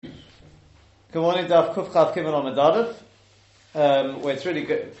Good morning, Daf Kuf Chav Gimel Amud Aleph. Where it's really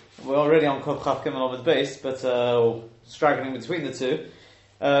good. We're already on Kuf Chav Gimel Amud Beis, but straggling between the two.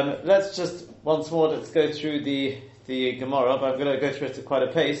 Let's just once more let's go through the Gemara, but I'm going to go through it at quite a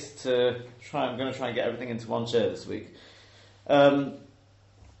pace I'm going to try and get everything into one share this week. The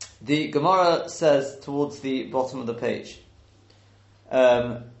Gemara says towards the bottom of the page,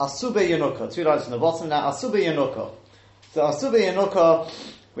 Asube Yenuka, 2 lines from the bottom now. Asube Yenuka. So Asube Yenuka,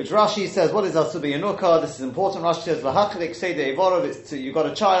 which Rashi says, what is Asube Yenuka? This is important. Rashi says, V'hachlik seide evorov, it's to, you got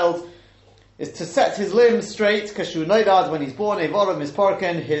a child, is to set his limbs straight, kashu noidad, when he's born, evorov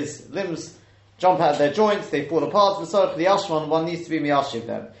misparken, his limbs jump out of their joints, they fall apart, v'sorach liyashmon, one needs to be miyashiv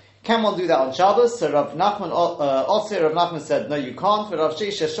them. Can one do that on Shabbos? So Rav Nachman, Rav Nachman said, no you can't, but Rav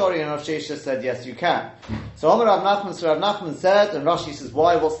Shesha Shori and Rav Shesha said, yes you can. So Rav Nachman said, and Rashi says,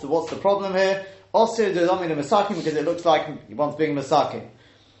 why, what's the problem here? Osir dodomina masakim, because it looks like one's being masakim.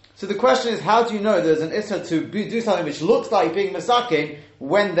 So the question is, how do you know there's an issa to do something which looks like being masakin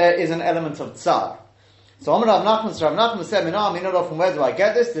when there is an element of tsar? So Rav Nachman said, from where do I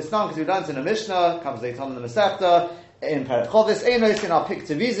get this? This now, because we learned in the Mishnah, comes later on in the Masechta, in Perek Chovis, Einos in our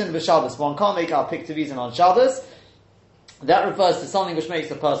Piktivizin v'Shabbos. One can't make our Piktivizin on Shabbos. That refers to something which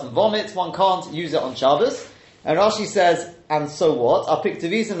makes a person vomit. One can't use it on Shabbos. And Rashi says, and so what? Our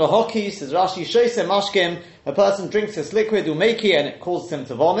Piktivizin l'hoki, says Rashi, Sheisem mashkim, a person drinks this liquid, umeki, and it causes him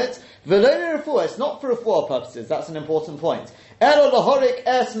to vomit. V'lo refuah, it's not for refuah purposes, that's an important point. Elo lahorik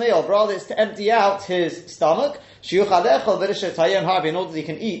es me'ov, rather it's to empty out his stomach. Shiyuchad echol v'rishet hayem harbi, in order that he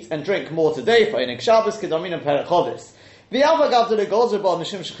can eat and drink more today, for enik Shabbos, kedomin and perek chovis. And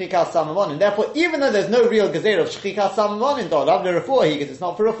therefore, even though there's no real gezer of shchikas samamonin, it's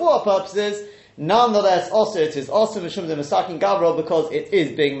not for refuah purposes, nonetheless, also it is also mishum the masakin gavro, because it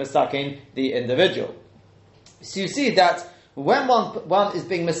is being masakin the individual. So you see that when one is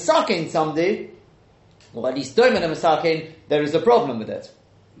being masakin somebody, or at least doing a masakin, there is a problem with it.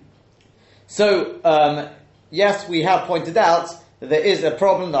 So yes, we have pointed out that there is a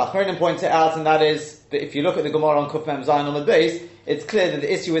problem. The Achronim pointed out, and that is that if you look at the Gemara on Kuf Mem Zayin on the base, it's clear that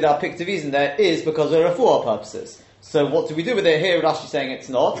the issue with our Piktivizin there is because of refuah purposes. So what do we do with it here? Rashi saying it's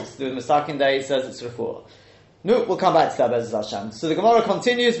not. It's to do with Masakin Day. It says it's refuah. No, we'll come back to that, Be'ez Hashem. So the Gemara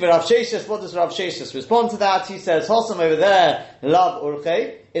continues with Rav Sheshes. What does Rav Sheshes respond to that? He says, Hossam over there, Lav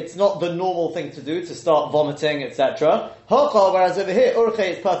Urche. It's not the normal thing to do, to start vomiting, etc. Hochal, whereas over here, Urche,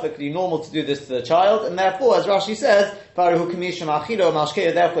 it's perfectly normal to do this to the child, and therefore, as Rashi says, therefore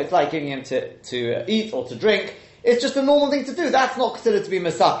it's like giving him to eat or to drink. It's just a normal thing to do. That's not considered to be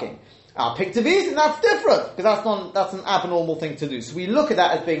masaking. Our Piktivizin, that's different, because that's an abnormal thing to do. So we look at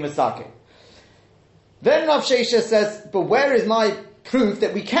that as being masaking. Then Rav Shesha says, but where is my proof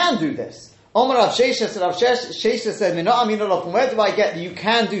that we can do this? Omar Rav Shesha said, where do I get that you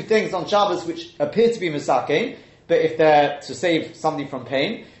can do things on Shabbos which appear to be masaking, but if they're to save somebody from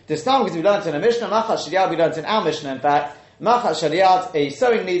pain? This time, because we learned in a Mishnah, Machat Shaliad, we learned in our Mishnah, in fact, Machat Shaliad, a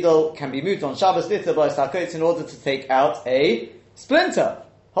sewing needle can be moved on Shabbos, little by sakot, in order to take out a splinter.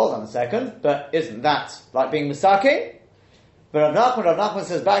 Hold on a second, but isn't that like being masaking? But Rav Nachman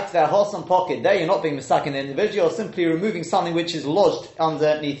says back to their wholesome pocket, there you're not being masaking the individual, you're simply removing something which is lodged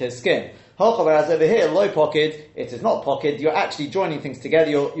underneath his skin. Whereas over here, low pocket, it is not pocket, you're actually joining things together,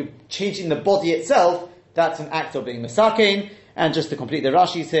 you're changing the body itself, that's an act of being masaking. And just to complete the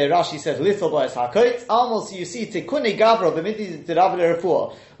Rashi's here, Rashi says, little boy is hakot, almost you see, tikuni gavra, b'miti t'ravle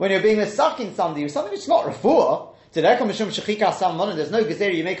refuah. When you're being masaking somebody, something which is not refuah, there's no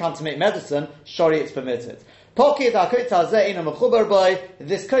gezer you may come to make medicine, shori it's permitted. Pocket,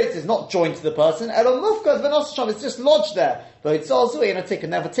 this coat is not joined to the person, it's just lodged there. But it's also in a tikkun,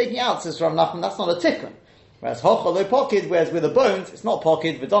 never taking out, says Rav Nachman, that's not a tikkun. Whereas hochalo pocket, whereas with the bones, it's not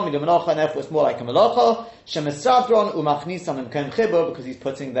pocket, v'domi l'menocha, and therefore it's more like a melacha, shemesadron umachnisan imkem chibur, because he's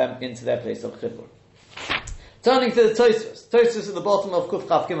putting them into their place of chibur. Turning to the Tosfos at the bottom of Kuf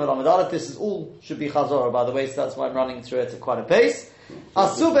Chaf Gimel Amud Aleph, this is all should be Chazorah, by the way, so that's why I'm running through it at quite a pace.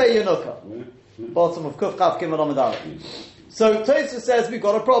 Asube Yenuka, bottom of Kuf Chaf Gimel Amud Aleph. So Tosfos says we've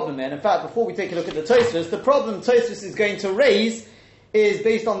got a problem here. And in fact, before we take a look at the Tosfos, the problem Tosfos is going to raise is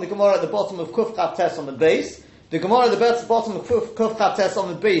based on the Gemara at the bottom of Kuf Chaf Tes on the base. The Gemara at the bottom of Kuf Chaf Tes on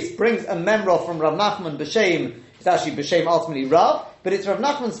the base brings a memra from Rav Nachman B'Shem. It's actually B'Shem ultimately Rav, but it's Rav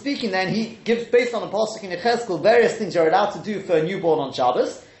Nachman speaking there, and he gives, based on a pasuk in Yechezkel, various things you're allowed to do for a newborn on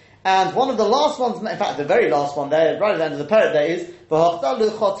Shabbos. And one of the last ones, in fact, the very last one there, right at the end of the parrot there is,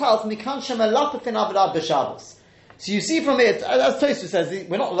 so you see from it, as Tosfos says,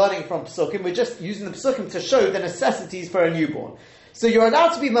 we're not learning from Pesukim, we're just using the Pesukim to show the necessities for a newborn. So you're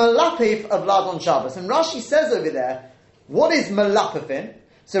allowed to be malapif of blood on Shabbos. And Rashi says over there, what is malapifin?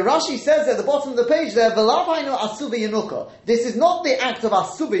 So Rashi says at the bottom of the page there, V'lavhainu asuva yenuka. This is not the act of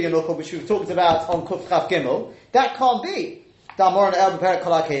asuva yenuka, which we've talked about on Kuf Chaf Gimel. That can't be. Because Rav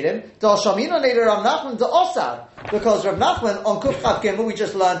Nachman on Kuf Chaf Gimel, we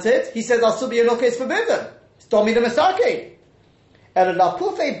just learnt it, he says asuva yenuka is forbidden. It's domi the Masake. Rather,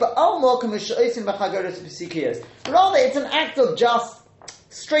 it's an act of just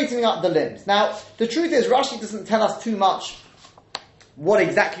straightening up the limbs. Now, the truth is, Rashi doesn't tell us too much what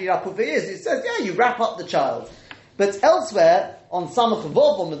exactly Rapufa is. It says, yeah, you wrap up the child. But elsewhere, on Samach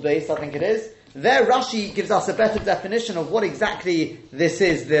Vov on the base, I think it is, there Rashi gives us a better definition of what exactly this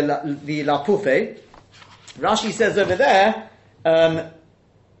is, the Lapufe. Rashi says over there, the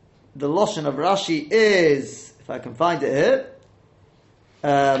Lashon of Rashi is, if I can find it here,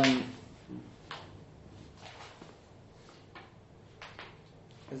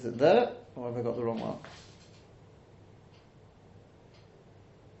 is it there? Or have I got the wrong one?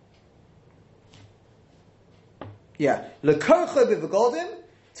 Yeah. L'korcho b'begodim,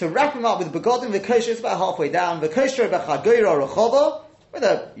 to wrap him up with begodim, v'kosher, it's about halfway down, v'kosher b'chagoyra rechova,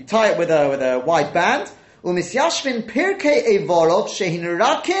 you tie it with a white band, u'misyashvin pirkei evorov shehin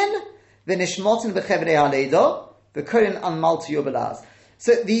rakin v'nishmotin b'chevrei haledo, v'korin anmal tiyobelaz.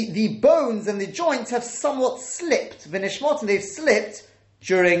 So the bones and the joints have somewhat slipped, v'nishmotin, they've slipped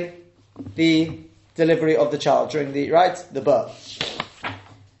during the delivery of the child, during the birth.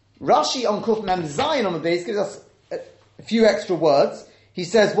 Rashi on Kuf Mem Zayin on the base gives us a few extra words. He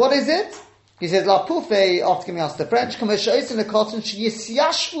says, what is it? He says, La Poufe, after giving us the French,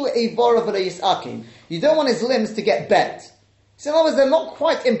 you don't want his limbs to get bent. So in other words, they're not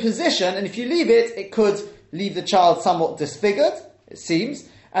quite in position, and if you leave it, it could leave the child somewhat disfigured, it seems,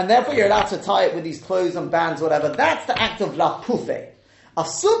 and therefore you're allowed to tie it with these clothes and bands, whatever. That's the act of La Poufe.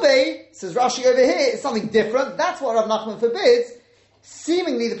 Asube, says Rashi over here, is something different. That's what Rav Nachman forbids.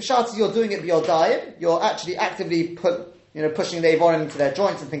 Seemingly, the Peshat is you're doing it b'yodayim. You're actually actively pushing the Evorim into their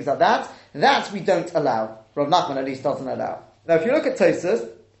joints and things like that. That we don't allow. Rav Nachman at least doesn't allow. Now, if you look at Tosfos,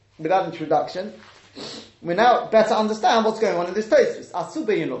 without introduction, we now better understand what's going on in this Tosfos.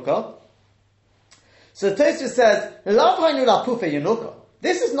 Asube Yenuka. So Tosfos says, Lav hainu lapufe Yenuka.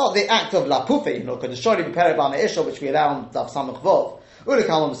 This is not the act of lapufe Yenuka, the Shori b'perek b'ama ishol, which we allow on Daf Samach Vov.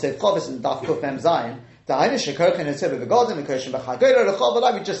 Ulekamam Seif Chovis and Daf Kuf Mem Zayin. Like we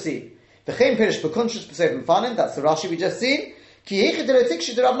just see. That's the Rashi we just seen. Because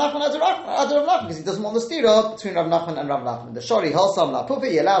he doesn't want the stira between Rav Nachman and Rav Nachman. The Shori Halsam La Pufi,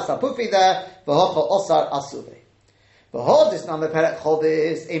 he allows La Pufi there, V'hocha Osar Asuve. V'hod is number Perek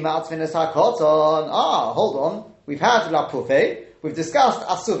Chovis, Ema Atzvines HaKoton. Hold on. We've had La Pufi, we've discussed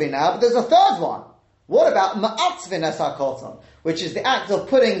Asuve now, but there's a third one. What about Ma'atzvines HaKoton? Which is the act of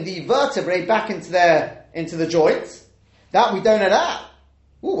putting the vertebrae back into the joints. That we don't allow.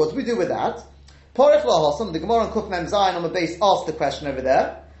 What do we do with that? Porech Lahosam, the Gemara on Kuf Mem Zayin on the base asked the question over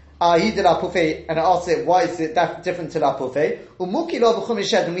there. He did Apufe, and I asked it, why is it that different to Apufe? Umuki lo b'chum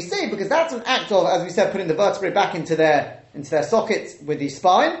yished, and we say because that's an act of, as we said, putting the vertebrae back into their sockets with the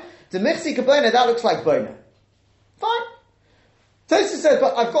spine. The Michsi Kabona, that looks like Bona. Fine. Tosfos says,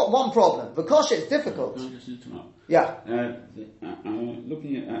 but I've got one problem. Because it's difficult. Can I just interrupt? Yeah.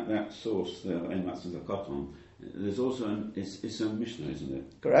 Looking at that source, the Eimatz Zakoton, there's also it's a Mishnah, isn't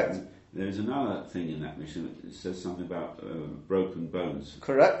it? Correct. There's another thing in that Mishnah. It says something about broken bones.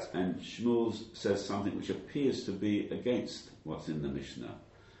 Correct. And Shmuel says something which appears to be against what's in the Mishnah,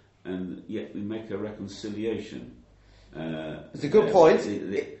 and yet we make a reconciliation. It's a good point.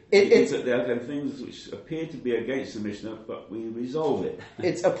 There are things which appear to be against the Mishnah, but we resolve it.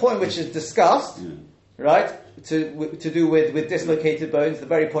 It's a point which is discussed, right? To do with dislocated bones. The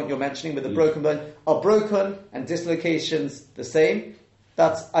very point you're mentioning with the broken bone. Are broken and dislocations the same? We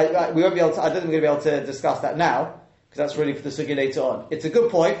won't be able to. I don't think we're going to be able to discuss that now because that's really for the sugi later on. It's a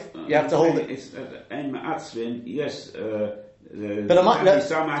good point. You have to hold it. It's yes. But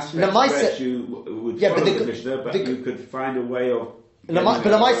some aspects that you would follow the Mishnah, but you could find a way of. But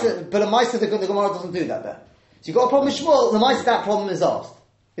the Maisa, the Gemara doesn't do that there. So you've got a problem with Shmuel. The Maisa, that problem is asked.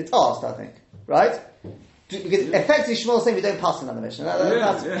 It's asked, I think, right? Because effectively, Shmuel is saying we don't pass another Mishnah.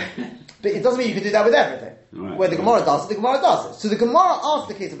 But it doesn't mean you can do that with everything. Right. Where the Gemara does it, the Gemara does it. So the Gemara asked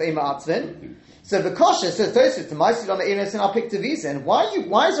the case of Ema Atzvin. So the Kosher says Tosfos to Maisa on the Enes in our Piktivizin. Why is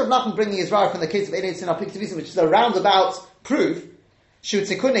Rav Nachman bringing his raya from the case of Enes in our Piktivizin, which is a roundabout proof?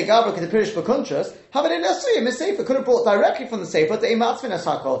 Shutzikune Gavra could appear for contrast. How about in Asuyim? The Sefer could have brought directly from the Sefer to Ema Atzvin as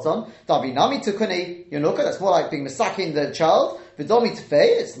Hakoton. Davinami Tukune Yonuka. That's more like being misaking the child. Vidomi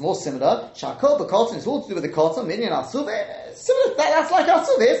Tefei. It's more similar. Shakol Bakoton. It's all to do with the Koton. Minyan Asuve. Similar. That's like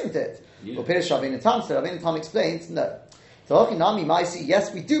Asuve, isn't it? Well, Pirish Ravina Tam. So Ravina Tam explains no.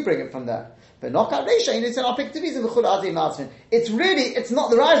 Yes, we do bring it from there. But not it's not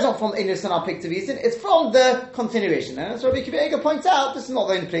the rise is not from Einus and Apiktivizin, it's from the continuation. And as Rabbi Kiva Eger points out, this is not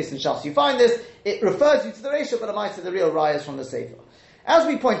the only place in Shas you find this. It refers you to the ratio, but it might say the real rise is from the Sefer. As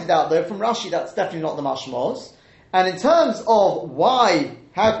we pointed out though, from Rashi, that's definitely not the mashmos. And in terms of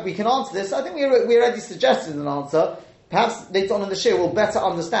how we can answer this, I think we already suggested an answer. Perhaps later on in the shir we'll better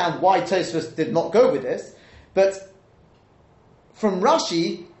understand why Tosfos did not go with this. But from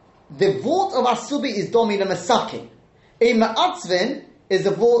Rashi, the vort of Asubi is domi lemesakin. A ma'atzvin is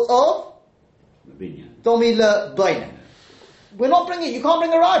the vort of domi le'bainen. We're not bringing, you can't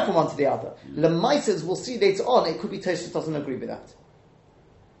bring a ride from one to the other. Lemaises, we'll see later on, it could be Tosfos doesn't agree with that.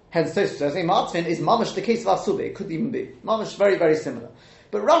 Hence Tosfos says, a ma'atzvin is mamash the case of Asubi. It could even be. Mamash, very, very similar.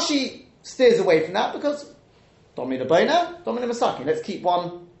 But Rashi steers away from that because domi le'bainen, domi le'mesakin. Let's keep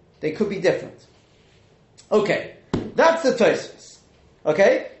one, they could be different. Okay, that's the Tosfos.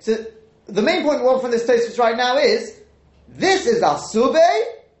 Okay, so the main point we want from this Tosfos right now is this is Asube,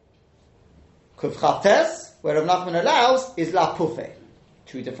 Kufchates, where Rav Nachman allows is La Pufe.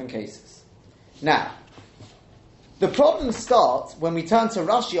 Two different cases. Now, the problem starts when we turn to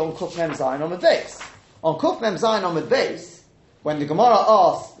Rashi on Kuf Mem Zayin Amud Beis. On Kuf Mem Zayin Amud Beis, when the Gemara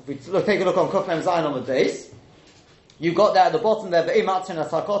asks, if we take a look on Kuf Mem Zayin Amud Beis, you've got there at the bottom there the Eimatzin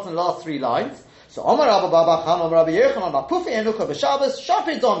Asakot in the last three lines. So Omar Rabba Baba Cham Omar Rabbi Yechanan Pufi Enuka B'Shabbos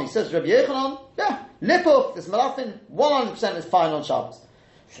Shapir Domi says Rabbi Yechanan, Lipuf, this malafin 100% is fine on Shabbos.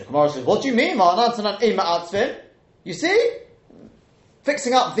 Shekhamar says, what do you mean? You see,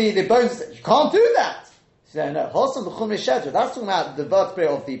 fixing up the bones, you can't do that. He said, no, Hosam B'Chumrei Shedra, that's talking about the vertebrae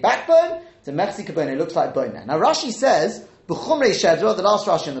of the backbone, the Mexican bone, it looks like bone there. Now Rashi says, B'Chumrei Shedra, the last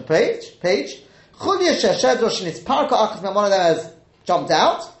Rashi on the page, Chulya Shedra Shinitz Parka Akas, one of them has jumped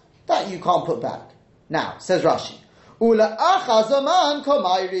out. That you can't put back. Now, says Rashi,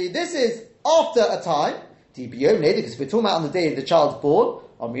 this is after a time, because we're talking about on the day the child's born,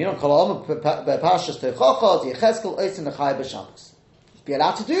 you'd be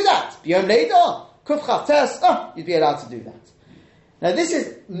allowed to do that. You'd be allowed to do that. Now, this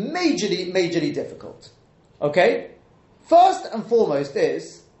is majorly difficult. Okay? First and foremost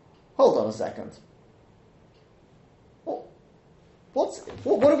is, hold on a second. What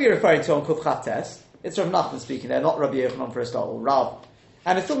are we referring to on Kuf Chates? It's Rav Nachman speaking there, not Rabbi Yochanan for a start, or Rav.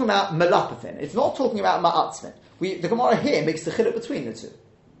 And it's talking about melapathin. It's not talking about ma'atzvin. The Gemara here makes the chiluk between the two.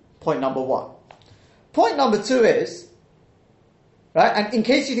 Point number one. Point number two is, right, and in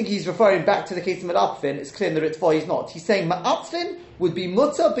case you think he's referring back to the case of melapathin, it's clear in the Ritva he's not. He's saying ma'atzvin would be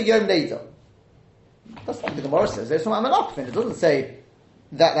mutter b'yom neder. That's what the Gemara says. There's some melapathin. It doesn't say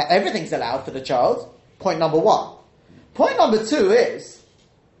that everything's allowed for the child. Point number one. Point number two is,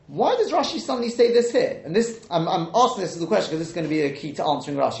 why does Rashi suddenly say this here? And this, I'm asking this as a question because this is going to be a key to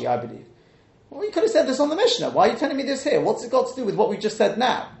answering Rashi, I believe. Well, you could have said this on the Mishnah. Why are you telling me this here? What's it got to do with what we just said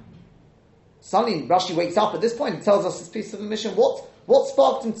now? Suddenly Rashi wakes up at this point and tells us this piece of the Mishnah. What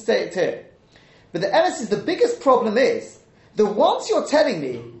sparked him to say it here? But the emes is, the biggest problem is, that once you're telling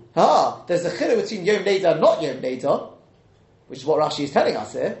me, there's a chiluk between Yom Neder and not Yom Neder, which is what Rashi is telling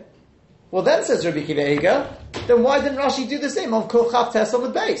us here, well then, says Rabbi Kiva Eger, then why didn't Rashi do the same on Kuf Chates on the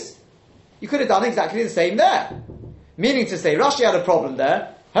base? You could have done exactly the same there. Meaning to say, Rashi had a problem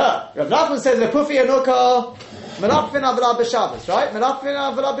there. Rav Nachman says, Lepufi Anuka, Melapfin Avrab B'Shabbos, right? Melapfin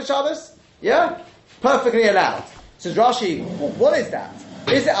Avrab B'Shabbos? Yeah? Perfectly allowed. Says Rashi, what is that?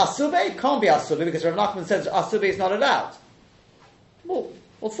 Is it Asube? Can't be Asube, because Rav Nachman says Asube is not allowed. Well,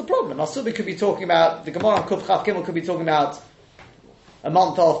 what's the problem? Asube could be talking about, the Gemara on Kuf Chav Gimel could be talking about a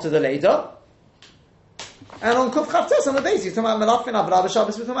month after the Leder. And on Kuf Chav on the base, he's talking about Melafin Avrab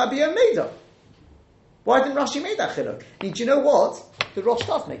Shabbos, we're talking about B'yom Neder. Why didn't Rashi make that chiluk? And do you know what? The Rosh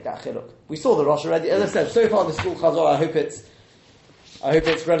does make that chiluk. We saw the Rosh already. As I said, so far the school Chazor, I hope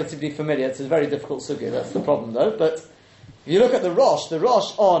it's relatively familiar. It's a very difficult sugya. That's the problem, though. But if you look at the Rosh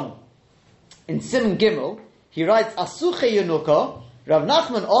on in Simon Gimel, he writes Asuche Yenuka, Rav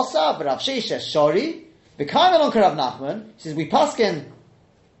Nachman Osa, Rav Sheishes Shori. The Kaiman on Rav Nachman, he says, we paskin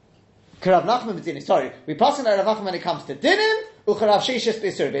Rav Nachman b'dinim. Sorry, we paskin Rav Nachman when it comes to dinim, u'Rav Sheishes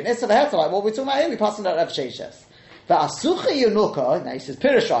b'isur bin. It's the heter, like what we're talking about here, we paskin Rav Sheishes. The Asuche Yenuka, now he says,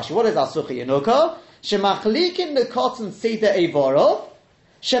 Pirish Rashi, what is Asuche Yenuka? Shemachlikin nekotan seder evorov,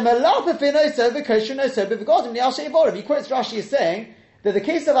 shemelapefin oser b'kosher oser b'v'godim ni'ashe evorov. He quotes Rashi as saying that the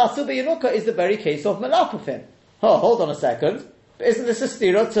case of Asuche Yenuka is the very case of melapefin. Oh, hold on a second. But isn't this a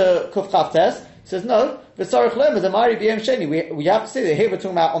stira to Kuf Chavtes? He says, no, we have to say that here we're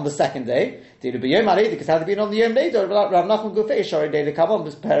talking about on the second day. Because it had to be on the Yom Neder.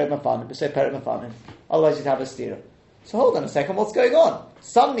 Otherwise you'd have a stira. So hold on a second, what's going on?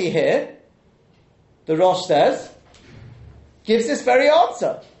 Suddenly here, the Rosh says, gives this very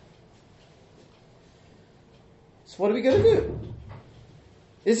answer. So what are we going to do?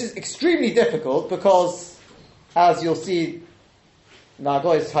 This is extremely difficult because, as you'll see,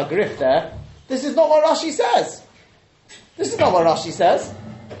 Nagoy's Hagrif there, this is not what Rashi says. This is not what Rashi says.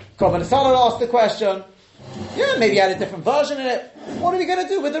 Korban Nesanel asked the question, yeah, maybe add a different version in it. What are we going to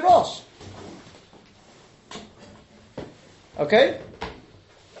do with the Rosh? Okay?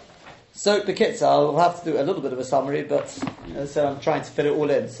 So, Bekitza, I'll have to do a little bit of a summary, but as I said, I'm trying to fit it all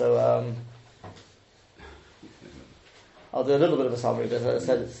in, so I'll do a little bit of a summary, but as I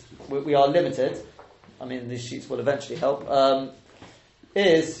said, we are limited. I mean, these sheets will eventually help. You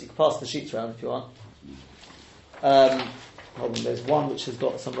can pass the sheets around if you want. Hold on, there's one which has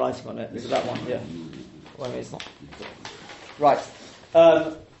got some writing on it. Is it that one? Yeah. Well, it's not. Right.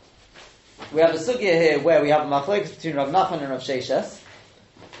 We have a sugya here where we have a machlokes between Rav Nachman and Rav Sheshes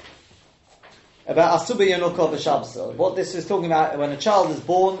about asuba yanukah v'shabsa. What this is talking about, when a child is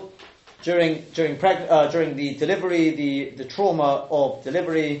born during the delivery, the trauma of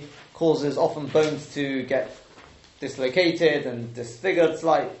delivery causes often bones to get dislocated and disfigured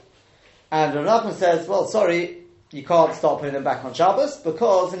slightly. And Rav Nachman says, well, sorry, you can't start putting them back on Shabbos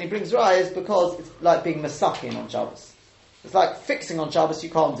because, and he brings rise, because it's like being masakin on Shabbos. It's like fixing on Shabbos, you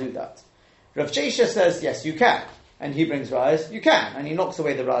can't do that. Rav Sheshes says, yes, you can. And he brings rise, you can. And he knocks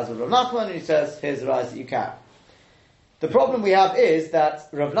away the rise of Rav Nachman and he says, here's the rise that you can. The problem we have is that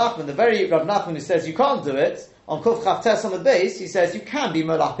Rav Nachman, the very Rav Nachman who says you can't do it, on Kuf Chavtes on the base, he says you can be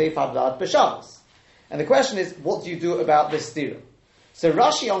Melape Favlad B'Shabbos. And the question is, what do you do about this stira? So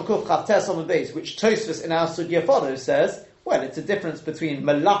Rashi on Kuf Chavtes on the base, which Tosfos in our Sugya follows, says, well, it's a difference between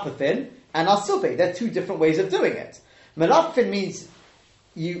Melapathin and Asube. They're two different ways of doing it. Melapathin means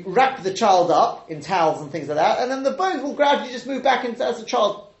you wrap the child up in towels and things like that, and then the bones will gradually just move back into, as the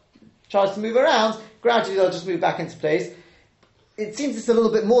child tries to move around, gradually they'll just move back into place. It seems it's a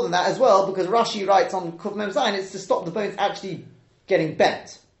little bit more than that as well, because Rashi writes on Kuf Mem Zayin, it's to stop the bones actually getting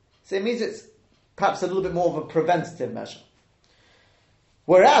bent. So it means it's perhaps a little bit more of a preventative measure.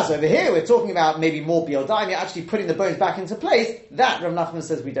 Whereas over here we're talking about maybe more biyodayim, you're actually putting the bones back into place. That Rav Nachman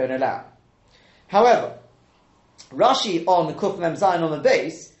says we don't allow. However, Rashi on Kuf Mem Zayin on the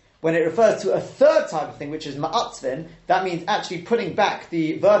base, when it refers to a third type of thing, which is ma'atzvin, that means actually putting back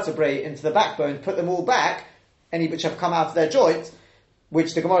the vertebrae into the backbone, put them all back, any which have come out of their joint,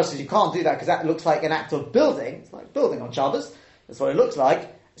 which the Gemara says you can't do that because that looks like an act of building. It's like building on Shabbos. That's what it looks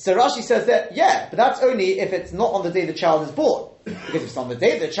like. So Rashi says that, yeah, but that's only if it's not on the day the child is born. Because if it's on the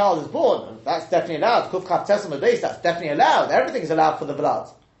day the child is born, that's definitely allowed. Kuf Chavtes on the base, that's definitely allowed. Everything is allowed for the blood.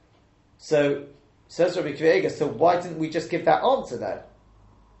 So, says Rabbi Akiva Eiger, so why didn't we just give that answer then?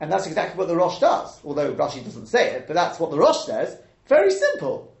 And that's exactly what the Rosh does. Although Rashi doesn't say it, but that's what the Rosh says. Very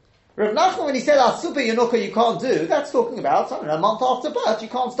simple. Rav Nachman, when he said, Asuba Yanukah you can't do, that's talking about, I don't know, a month after birth, you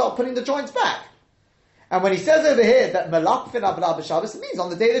can't start putting the joints back. And when he says over here that Melakfin Abla B'Shabbos, it means on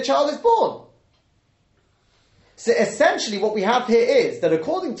the day the child is born. So essentially what we have here is that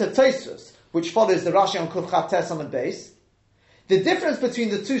according to Tosfos, which follows the Rashi on Kuf Chavtes on the base, the difference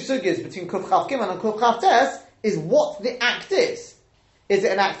between the two sugyas, between Kuf Chav Gimel and Kuf Chavtes, is what the act is. Is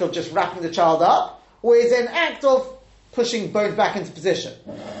it an act of just wrapping the child up, or is it an act of pushing bones back into position?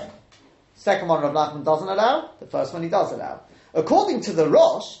 Second one Rav Nachman doesn't allow, the first one he does allow. According to the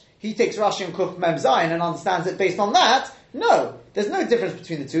Rosh, he takes Rashi and Kuf Mem Zayin and understands it based on that. No, there's no difference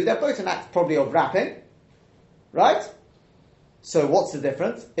between the two. They're both an act probably of wrapping. Right? So what's the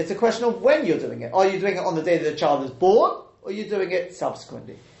difference? It's a question of when you're doing it. Are you doing it on the day that the child is born, or are you doing it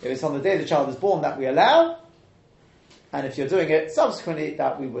subsequently? If it's on the day the child is born, that we allow, and if you're doing it subsequently,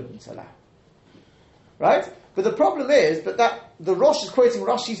 that we wouldn't allow. Right? But the problem is, that the Rosh is quoting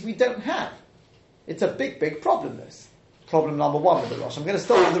Rashis we don't have. It's a big, big problem, this. Problem number one with the Rosh. I'm going to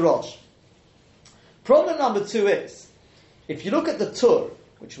start with the Rosh. Problem number two is, if you look at the Tur,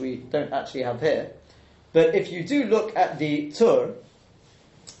 which we don't actually have here, but if you do look at the Tur,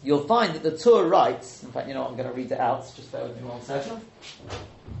 you'll find that the Tur writes, in fact, you know what, I'm going to read it out, just bear with me 1 second.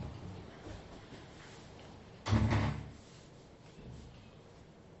 I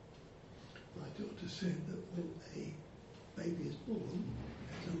ought to say that when a baby is born,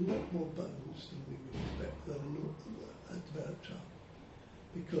 there's a lot more bones than we would expect than a developed child,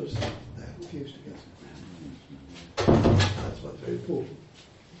 because they haven't fused together. That's what's very important.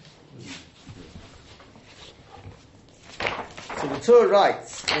 So the Tur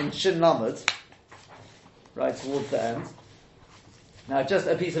writes in Shin Lamed, right towards the end. Now, just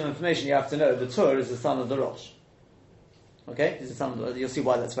a piece of information you have to know: the Tur is the son of the Rosh. Okay, he's the son of the, you'll see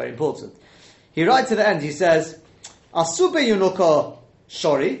why that's very important. He writes at the end. He says, Asube Yunuka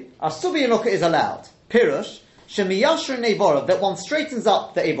Shori. Asube Yunuka is allowed. Pirush. Shemiyashrin Evorov, that one straightens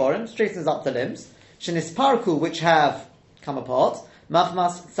up the Evorim, straightens up the limbs. Shenisparku, which have come apart.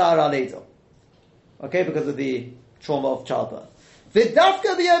 Machmas Tzara Ledo. Okay, because of the trauma of childbirth.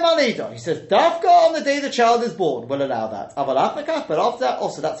 V'dafka b'yom haleida. He says, dafka on the day the child is born, we'll allow that. Aval afnakach, but after that,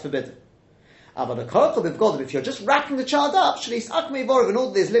 also that's forbidden. Aval akochel b'vgodim, if you're just wrapping the child up, shlis akme evorov, and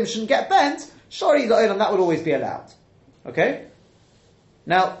all his limbs shouldn't get bent, shori la'olam, that would always be allowed. Okay?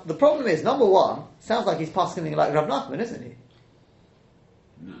 Now, the problem is, number one, sounds like he's passing like Rav Nachman, isn't he?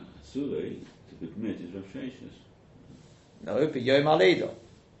 No, Asuri, to be permitted is Rav Sheshes. No, b'yom haleida.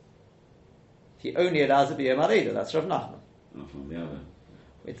 He only allows it b'yom haleida, that's Rav Nachman. Not from the other.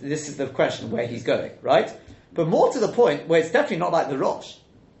 This is the question where he's going, right? But more to the point, where it's definitely not like the Rosh.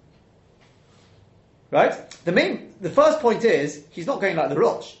 Right? The first point is, he's not going like the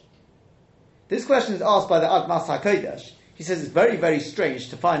Rosh. This question is asked by the Admas HaKodesh. He says it's very, very strange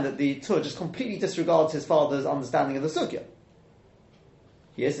to find that the Tur just completely disregards his father's understanding of the Sugya.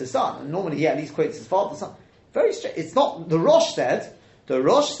 He is his son, and normally he at least quotes his father's son. Very strange. It's not, the Rosh said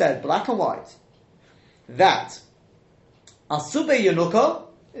black and white, that Asube Yenuka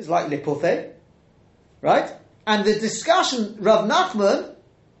is like Lipothe, right? And the discussion, Rav Nachman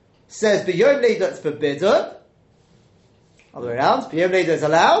says B'yom Leida it's forbidden. Other way around, B'yom Leida is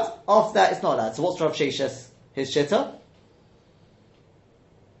allowed. After that, it's not allowed. So what's Rav Sheshes, his shitta?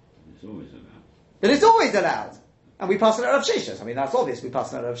 It's always allowed. That it's always allowed. And we pass it out Rav Sheshes. I mean, that's obvious. We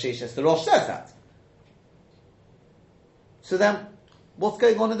pass it out Rav Sheshes. The Rosh says that. So then, what's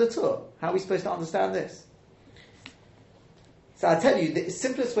going on in the Torah? How are we supposed to understand this? So I tell you, the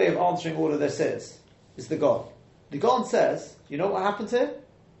simplest way of answering all of this is the Gon. The Gon says, you know what happened here?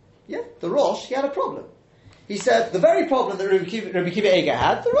 Yeah, the Rosh, he had a problem. He said, the very problem that Rabbi Kiva Eger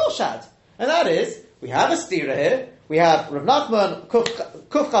had, the Rosh had. And that is, we have a stira here, we have Rav Nachman, Kuf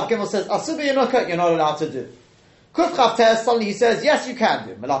Chav Gimel says, Asube Yenuka, you're not allowed to do. Kuf Chav Tes, suddenly he says, yes, you can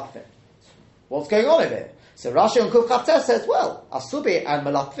do, Malakfin. What's going on over here? So Rashi on Kuf Chav Tes says, well, Asube and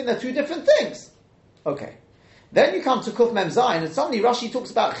Malakfin are two different things. Okay. Then you come to Kuf Mem Zayin, and suddenly Rashi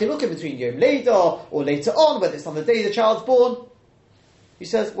talks about chilukim between Yom Leida or later on, whether it's on the day the child's born. He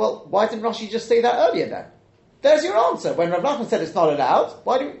says, well, why didn't Rashi just say that earlier then? There's your answer. When Rav Nachman said it's not allowed,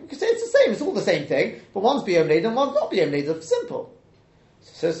 why do you say it's the same? It's all the same thing, but one's B'yom Leida and one's not B'yom Leida. Simple.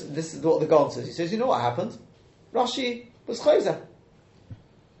 So this is what the Gaon says. He says, you know what happened? Rashi was chayzer.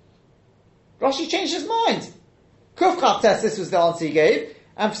 Rashi changed his mind. Kuf Chav Tes, this was the answer he gave.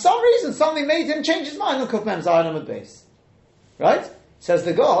 And for some reason, something made him change his mind on Kuf Mem Zayin Amud Beis. Right? Says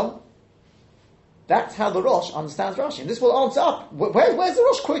the Gaon, that's how the Rosh understands Rashi. And this will answer up. Where's the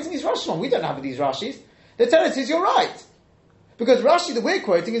Rosh quoting these Rashis from? We don't have these Rashis. The tenant says, you're right. Because Rashi that we're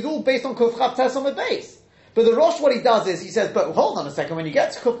quoting is all based on Kuf Chav Tes Amud Beis. But the Rosh, what he does is, he says, but hold on a second, when you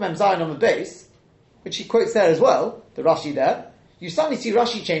get to Kuf Mem Zayin Amud Beis, which he quotes there as well, the Rashi there, you suddenly see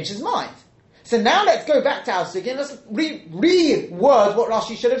Rashi change his mind. So now let's go back to our sugya and let's re-word what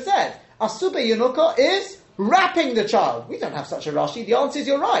Rashi should have said. Asube Yenuka is wrapping the child. We don't have such a Rashi. The answer is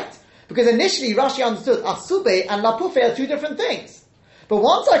you're right. Because initially Rashi understood Asube and Lapufe are two different things. But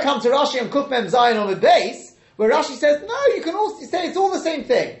once I come to Rashi and Kuf Mem Zayin on the base, where Rashi says, no, you can also say it's all the same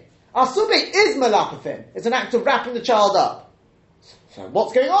thing. Asube is Malapufin. It's an act of wrapping the child up. So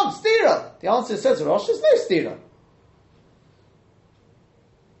what's going on? Stira. The answer says Rashi, there's no stira.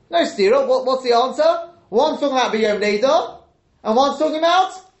 No stira. What's the answer? One's talking about B'yom Leida, and one's talking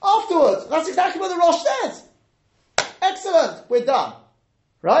about afterwards. That's exactly what the Rosh says. Excellent. We're done.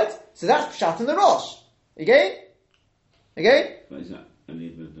 Right? So that's Pshat in the Rosh. Again? But is that only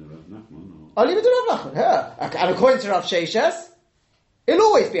with the Rav Nachman? I'll leave it to Rav Nachman. Yeah. And according to Rav Sheshes, it'll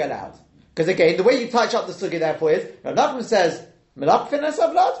always be allowed. Because again, the way you touch up the sugya therefore is, Rav Nachman says, Melapfin es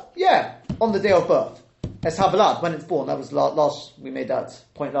havlad? Yeah. On the day of birth. Es havlad, when it's born. That was last, we made that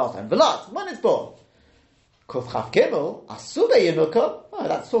point last time. Velad, when it's born. Kuf Chav Gimel, Asube Yenuka. Oh,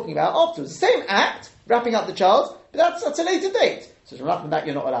 that's talking about afterwards. The same act, wrapping up the child, but that's a later date. So Rav Nachman, that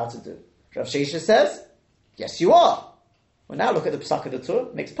you're not allowed to do. Rav Sheshes says, yes you are. Well, now look at the Pesach of the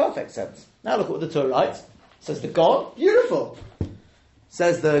Torah. Makes perfect sense. Now look at what the Torah writes. Says the God, beautiful.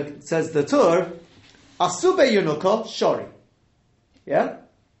 Says the Torah, Asube Yenuka Shori. Yeah?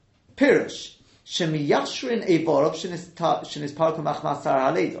 Pirush. Shemiyashrin Evorov Shenis Parkum Achmas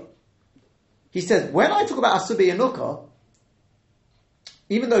Tzara Haleida. He says, when I talk about Asube Yenuka,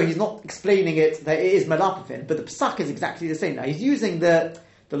 even though he's not explaining it, that it is Malapufin, but the Pesach is exactly the same. Now, he's using the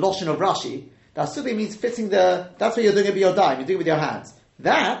Lashon of Rashi. The Asube means fitting that's what you're doing it with your dime, you're doing it with your hands.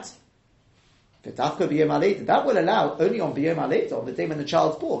 That will allow only on B'yom HaLeida, on the day when the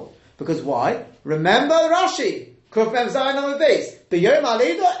child's born. Because why? Remember Rashi. Kuf Mem Zayin on the base. B'Yom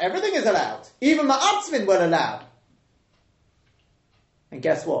HaLeidah, everything is allowed. Even Ma'atzvin were allowed. And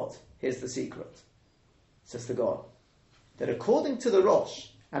guess what? Here's the secret. Says the God. That according to the Rosh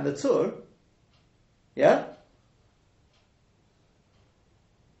and the Tur,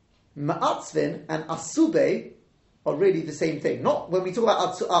 Ma'atzvin and Asube are really the same thing. Not when we talk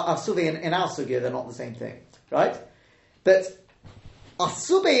about Asube in our sugya, they're not the same thing, right? But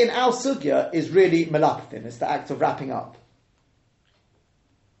Asube in our sugya is really Malapathin, it's the act of wrapping up.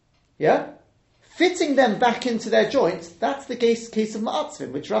 Yeah? Fitting them back into their joints, that's the case of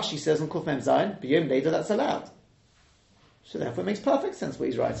Ma'atzvin, which Rashi says on Kuf Mem Zayin, B'Yom Leidah, that's allowed. So therefore it makes perfect sense what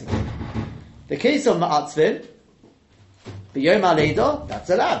he's writing. The case of Ma'atzvin, B'Yom HaLeidah, that's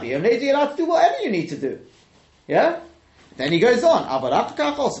allowed. B'Yom Leidah, you're allowed to do whatever you need to do. Yeah? Then he goes on. But after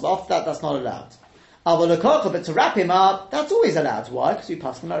that, that's not allowed. But to wrap him up, that's always allowed. Why? Because we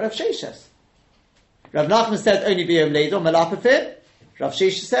pass him like Rav Sheshes. Rav Nachman said only B'Yom Leidah, Malapafin. Rav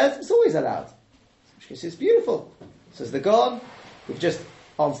Sheshes says it's always allowed. It's beautiful. Says the God. We've just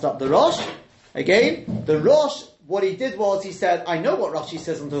answered up the Rosh. Again, the Rosh, what he did was he said, I know what Rashi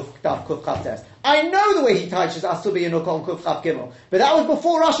says on Daf Kuf Chav Tes. I know the way he teaches Asubi and Ukon Kuf Chav Gimel. But that was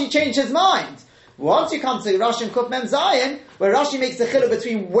before Rashi changed his mind. Once you come to Rashi and Kuf Mem Zayin, where Rashi makes the chiluk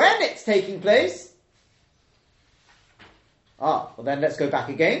between when it's taking place, well then let's go back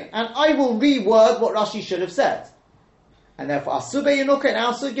again, and I will reword what Rashi should have said. And therefore, Asube Yenuka in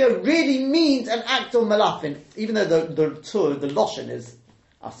our sugya really means an act of malafin, even though the Loshen is,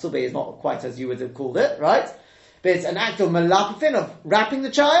 Asube is not quite as you would have called it, right? But it's an act of malafin, of wrapping the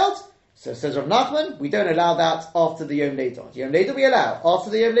child. So says Rav Nachman, we don't allow that after the Yom Leidah. Yom Leidah we allow. After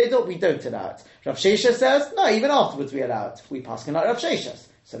the Yom Leidah, we don't allow it. Rav Sheshes says, no, even afterwards we allow it. We pass like Rav Sheshes.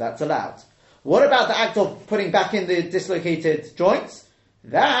 So that's allowed. What about the act of putting back in the dislocated joints?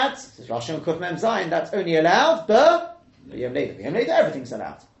 That, says Rashi and Kuf Mem Zayin, that's only allowed, but Yom Leidah, everything's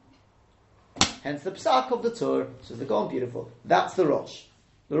allowed. Hence the psak of the Tur, says the Gaon beautiful. That's the Rosh.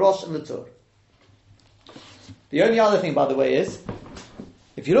 The Rosh and the Tur. The only other thing, by the way, is,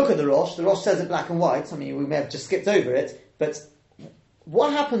 if you look at the Rosh says it black and white. I mean, we may have just skipped over it, but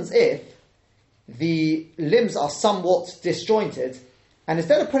what happens if the limbs are somewhat disjointed, and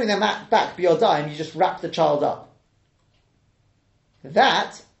instead of putting them back biyodayim, you just wrap the child up?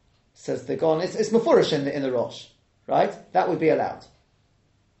 That, says the Gaon, it's mefurish in the Rosh, right? That would be allowed.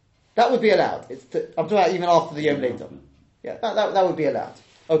 That would be allowed. I'm talking about even after the Yom Leidah. Yeah, that would be allowed.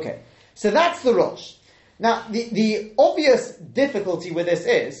 Okay, so that's the Rosh. Now, the obvious difficulty with this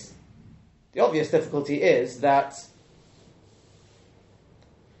is, that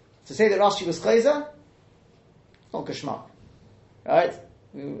to say that Rashi was chayzer, it's not geschmack, right?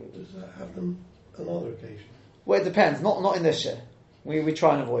 Does that happen on other occasions? Well, it depends. Not in this year. We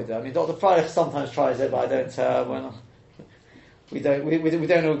try and avoid it. I mean, Dr. Freilich sometimes tries it, but I don't. We don't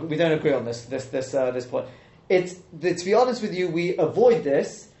agree on this point. To be honest with you, we avoid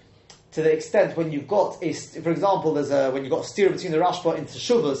this to the extent when you've got for example, when you've got a steer between the Rashba into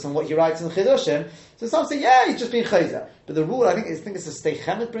Shuvas and what he writes in Chidushim. So some say, yeah, he's just being chayzer. But the rule, I think it's a Stei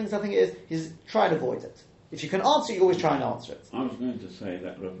Chemet brings. I think it is try and avoid it. If you can answer it, you always try and answer it. I was going to say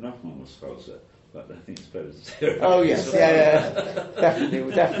that Rav Nachman was chayzer, but I think it's better to say. Oh yes, yeah,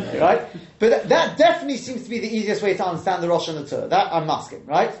 definitely, right. But that definitely seems to be the easiest way to understand the Rosh and the Tur. That I'm asking,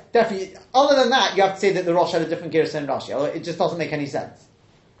 right? Definitely. Other than that, you have to say that the Rosh had a different Gerus than Rashi. Although it just doesn't make any sense.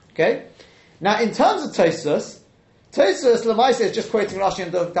 Okay? Now, in terms of Tosfos, Lamaisa is just quoting Rashi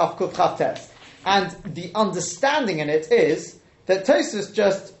and Daf Kuf Chav Tes. And the understanding in it is that Tosfos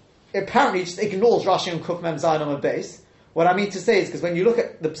just apparently just ignores Rashi and Kuf Mem Zayin on a base. What I mean to say is, because when you look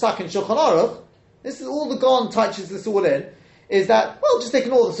at the Psak in Shulchan Aruch, this is all the Gaon touches this all in, is that, well, just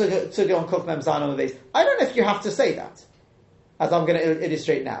ignore the Sugya on Kuf Mem Zayin on the base. I don't know if you have to say that, as I'm going to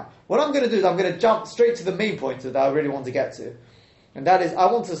illustrate now. What I'm going to do is I'm going to jump straight to the main point that I really want to get to. And that is, I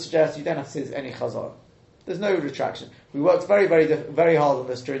want to suggest you don't have to say any chazar. There's no retraction. We worked very, very, very hard on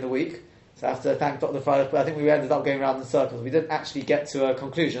this during the week. So I have to thank Dr. Freilich, but I think we ended up going around in circles. We didn't actually get to a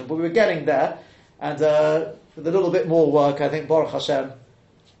conclusion, but we were getting there. And with a little bit more work, I think, Baruch Hashem,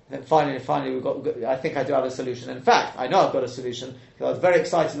 then finally I think I do have a solution. In fact, I know I've got a solution, because I was very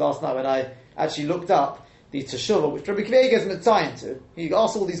excited last night when I actually looked up the Teshuvah, which Rabbi Kiva gives Mitzayin to. He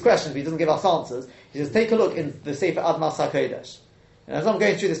asks all these questions, but he doesn't give us answers. He says, take a look in the Sefer Admas HaKodesh. And as I'm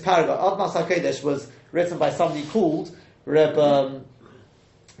going through this paragraph, Admas HaKodesh was written by somebody called Reb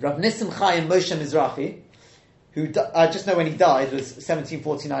Nissim Chaim Moshe Mizrahi, who I just know when he died was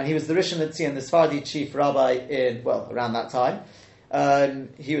 1749. He was the Rishon LeZion, the Sephardi chief rabbi around that time.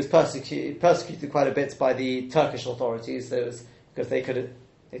 He was persecuted quite a bit by the Turkish authorities. Because they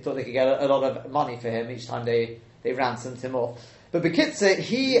thought they could get a lot of money for him each time they they ransomed him off. But Bekitzer,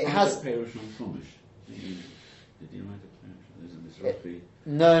 he has... Did he write a Perush? Isn't this Rafi?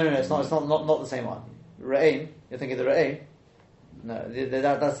 No, it's not the same one. Ra'im, you're thinking of the Ra'im? No,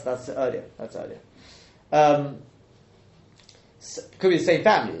 that's earlier. That's earlier. Could be the same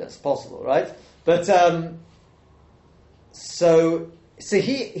family. That's possible, right? But so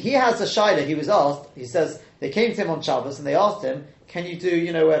he has a shaila. He was asked. He says they came to him on Shabbos and they asked him, "Can you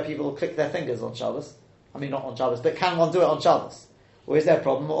do where people click their fingers on Shabbos? I mean, not on Shabbos, but can one do it on Shabbos? Or is there a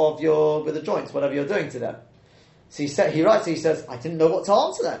problem with the joints, whatever you're doing to them?" So he says, "I didn't know what to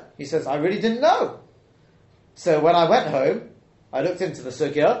answer them." He says, "I really didn't know." So when I went home, I looked into the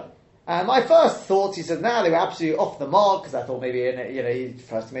sugya, and my first thought, he said, they were absolutely off the mark, because I thought maybe, he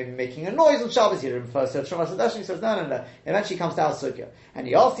first maybe making a noise on Shabbos, he refers to Shema Sadesh, he says, no. Eventually comes to our sugya. And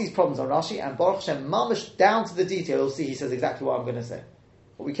he asked these problems on Rashi, and Baruch Hashem, mamish down to the detail, you'll see he says exactly what I'm going to say.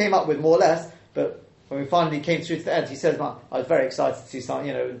 What we came up with more or less, but when we finally came through to the end, he says, I was very excited to see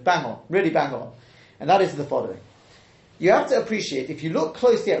something, bang on, really bang on. And that is the following. You have to appreciate, if you look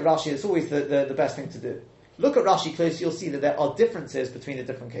closely at Rashi, it's always the best thing to do. Look at Rashi closely, you'll see that there are differences between the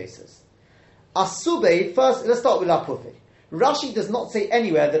different cases. Asube, first, let's start with Apufi. Rashi does not say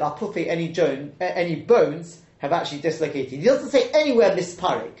anywhere that Apufi, any bones, have actually dislocated. He doesn't say anywhere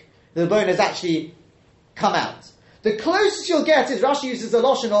misparik, the bone has actually come out. The closest you'll get is Rashi uses a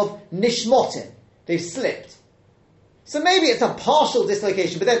lotion of nishmotin. They've slipped. So maybe it's a partial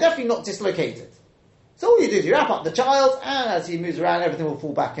dislocation, but they're definitely not dislocated. So all you do is you wrap up the child, and as he moves around, everything will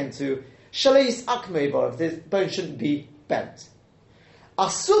fall back into Shalis Akmeibar, this bone shouldn't be bent.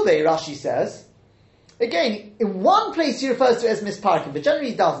 Asube, Rashi says, again, in one place he refers to it as misparikim, but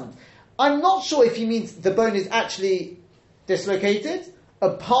generally he doesn't. I'm not sure if he means the bone is actually dislocated, a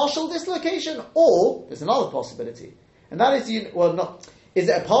partial dislocation, or there's another possibility. And that is, is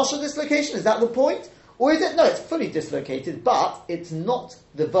it a partial dislocation? Is that the point? Or is it, no, it's fully dislocated, but it's not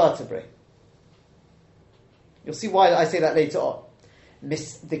the vertebrae. You'll see why I say that later on.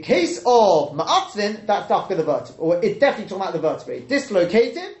 The case of Ma'atzvin, that's dafka the vertebrae, or it's definitely talking about the vertebrae.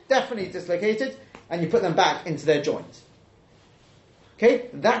 Dislocated, definitely dislocated, and you put them back into their joint. Okay,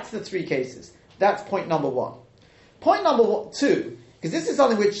 that's the three cases. That's point number one. Point number two, because this is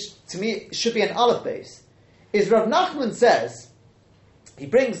something which, to me, should be an aleph base, is Rav Nachman says, he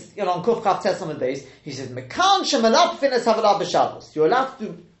brings, on Kuf Chaf Tes Amud Beis, he says, Mekan shemalapfin es havalah b'Shabbos. You're allowed to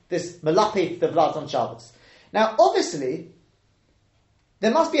do this malapif, the vlad on Shabbos. Now, obviously,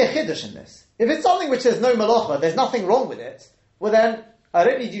 there must be a chiddush in this. If it's something which there's no malacha, there's nothing wrong with it, well then, I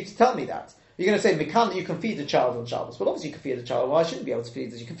don't need you to tell me that. You're going to say, Mikan, that you can feed a child on Shabbos. Well, obviously you can feed a child. Well, I shouldn't be able to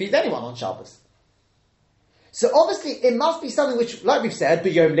feed this. You can feed anyone on Shabbos. So obviously, it must be something which, like we've said,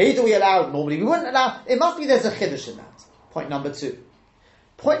 B'yom Leidah we allow, normally we wouldn't allow. It must be there's a chiddush in that. Point number two.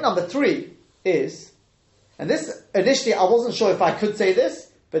 Point number three is, and this, initially I wasn't sure if I could say this,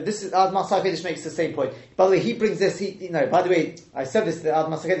 but this is, Ad Masach Kedesh makes the same point. By the way, he brings this, by the way, I said this, Ad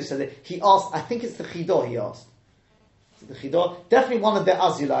Masach Kedesh said it, he asked, I think it's the Chidah he asked. Is it the Chidah? Definitely one of the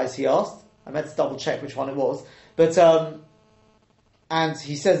Azulais he asked. I meant to double check which one it was. But, and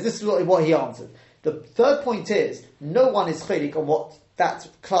he says this is what he answered. The third point is, no one is chaylik on what that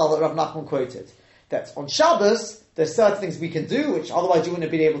klal that Rav Nachman quoted. That on Shabbos, there's certain things we can do, which otherwise you wouldn't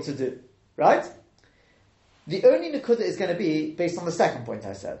have been able to do. Right? The only nekuda is going to be based on the second point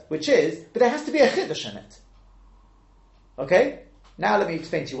I said, which is, but there has to be a chiddush in it. Okay? Now let me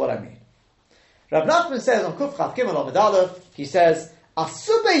explain to you what I mean. Rav Nachman says on Kuf Chaf Gimel Amud Aleph, he says,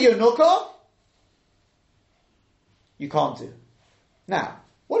 Asube Yonuka, you can't do. Now,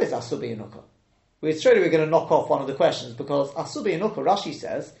 what is Asube Yonuka? We're going to knock off one of the questions, because Asube Yonuka, Rashi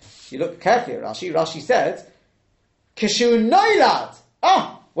says, you look carefully at Rashi said, Kishu Noilad,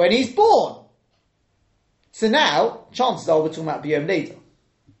 when he's born. So now, chances are we're talking about B'yom Leidah.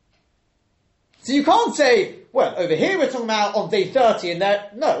 So you can't say, well, over here we're talking about on day 30 and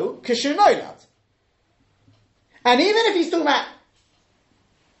there, no, Kishu Noilad. And even if he's talking about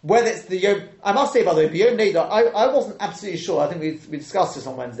whether it's the Yom, I must say by the way, B'yom Leidah, I wasn't absolutely sure, I think we discussed this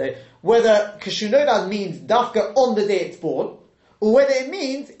on Wednesday, whether Kishu Noilad means dafka on the day it's born, or whether it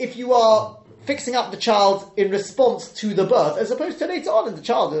means if you are fixing up the child in response to the birth, as opposed to later on in the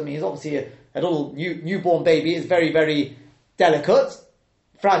child. I mean, he's obviously a little newborn baby, is very, very delicate,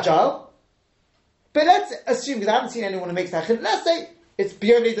 fragile. But let's assume, because I haven't seen anyone who makes that, let's say it's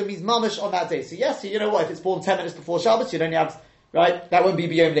B'yom Leidah means mamish on that day. So yes, you know what, if it's born 10 minutes before Shabbos, you'd only have, right, that won't be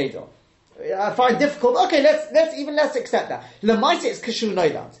B'yom Leidah. I find it difficult, okay, let's accept that. L'maisa it's Kishu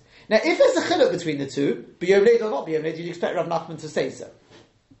Noilad. Now, if there's a chiluk between the two, B'yom Leidah or not B'yom Leidah, you'd expect Rav Nachman to say so.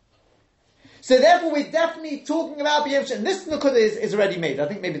 So therefore, we're definitely talking about B'yom Sheni. And this Nukuda is already made. I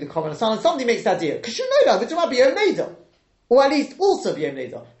think maybe the common son, somebody makes that deal. Because you know that, we're talking about B'yom Neder. Or at least also B'yom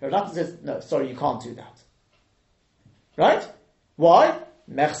Neder. Rav Nachman says, no, sorry, you can't do that. Right? Why?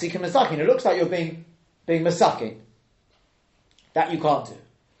 Mechsik and Mesakin. It looks like you're being Mesakin. That you can't do.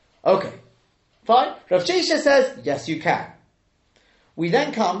 Okay. Fine. Rav Shesha says, yes, you can. We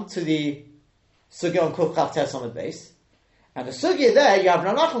then come to the Sugya on Kuf Chav Tes on the base. And the Sugya there, you have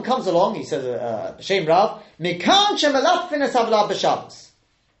Rav Nachman comes along, he says, B'Shem Rav, Mikan shemelafin es havla b'Shabbos.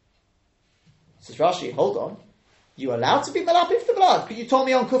 Says Rashi, hold on. You're allowed to be melapif the blood, but you told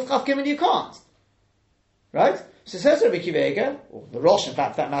me on Kuf Chav Gimel you can't. Right? So says Rabbi Akiva Eiger, or the Rosh, in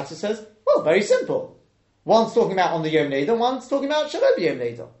fact, that matter says, well, very simple. One's talking about on the Yom Neder, one's talking about Shalom Yom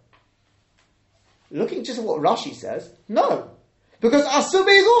Neder. Looking just at what Rashi says, no. Because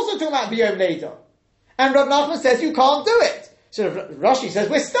Asubi is also talking about Yom Neder. And Rav Nachman says you can't do it. So Rashi says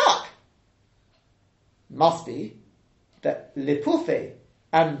we're stuck. Must be that Lipufe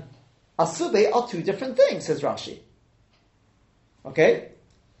and Asubi are two different things, says Rashi. Okay?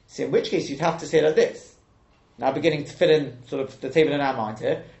 So in which case you'd have to say like this. Now beginning to fill in sort of the table in our mind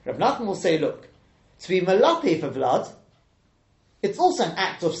here, Rav Nachman will say, look, to be malape for blood, it's also an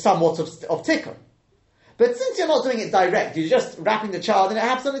act of somewhat of tikkun. But since you're not doing it direct, you're just wrapping the child and it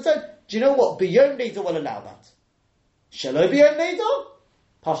happens on its own, do you know what? B'yom Neder will allow that. Shalom B'yom Neder?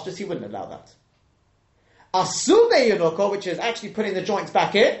 Pashtus, he wouldn't allow that. Asur B'yonoko, which is actually putting the joints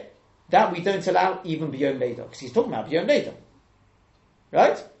back in, that we don't allow even B'yom Neder, because he's talking about B'yom Neder.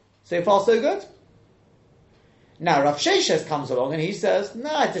 Right? So far so good? Now Rav Sheshes comes along and he says, no,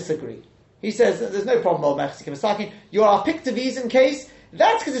 I disagree. He says, there's no problem with Mexican Masakin. You're our Pictavisan case,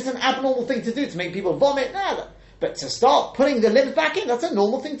 that's because it's an abnormal thing to do, to make people vomit. Nah, but to start putting the limbs back in, that's a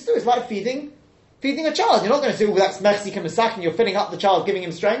normal thing to do. It's like feeding a child. You're not going to say, oh, that's Mexican Masakin, you're filling up the child, giving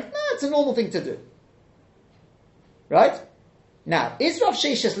him strength. No, it's a normal thing to do. Right? Now, is Rav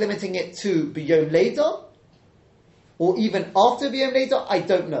Sheshes limiting it to B'yom Neder? Or even after B'yom Neder? I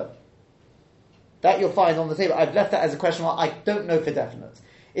don't know. That you'll find on the table. I've left that as a question mark. I don't know for definite.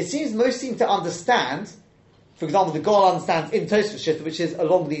 It seems most seem to understand, for example, the Gaon understands in Tosfos Shitta, which is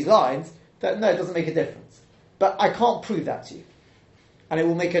along these lines, that no, it doesn't make a difference. But I can't prove that to you. And it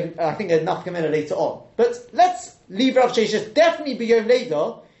will make, I think, enough Gemara later on. But let's leave Rav Sheshes definitely B'yom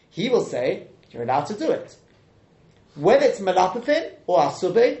Neder. He will say, you're allowed to do it. Whether it's Malapafin or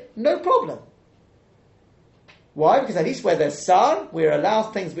Asube, no problem. Why? Because at least where there's Sar, we're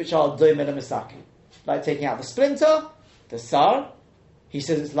allowed things which are Doimel and Misaki. Like taking out the splinter, the Sar. He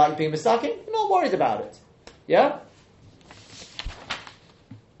says it's like being Misaki. We're not worried about it. Yeah?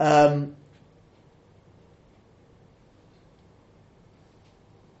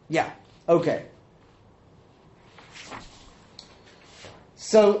 Yeah. Okay.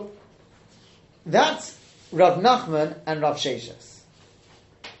 So, that's Rav Nachman and Rav Sheshes.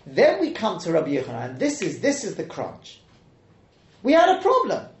 Then we come to Rabbi Yochanan, and this is the crunch. We had a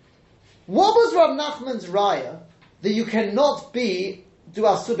problem. What was Rav Nachman's raya that you cannot do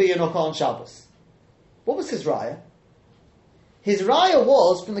Asubah Yonokah on Shabbos? What was his raya? His raya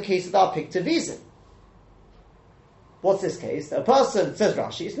was from the case of our Pictavisan. What's this case? A person, says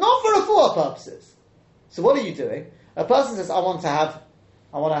Rashi, it's not for refuah purposes. So what are you doing? A person says, I want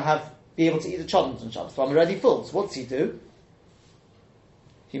to be able to eat the children on Shabbos, so I'm already full. So what's he do?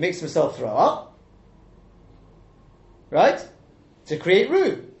 He makes himself throw up, right? To create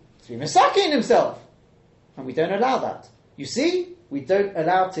room. To be misakin himself. And we don't allow that. You see, we don't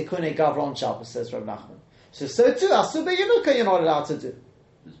allow Tikkun Gavra on Shabbos, says Rav Nachman. So too, Asubah Yonokah you're not allowed to do.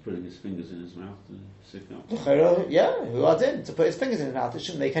 He's putting his fingers in his mouth to sick up. Yeah, who are in to put his fingers in his mouth, it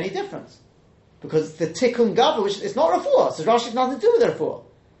shouldn't make any difference. Because the Tikkun Gavra, which it's not refuah, so Rashi has nothing to do with refuah.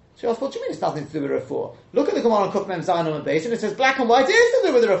 So you ask, what do you mean it's nothing to do with refuah? Look at the Gemara on Kuf Mem Zayin on base, and it says black and white is to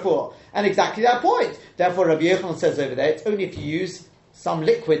do with the refuah. And exactly that point. Therefore, Rabbi Yochanan says over there, it's only if you use some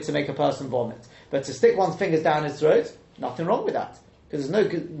liquid to make a person vomit. But to stick one's fingers down his throat, nothing wrong with that. Because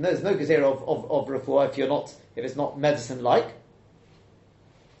there's no gezerah of refuah if it's not medicine-like.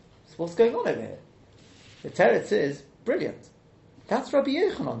 So what's going on over here? The teretz is brilliant. That's Rabbi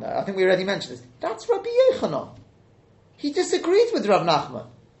Yochanan there. I think we already mentioned this. That's Rabbi Yochanan. He disagrees with Rav Nachman.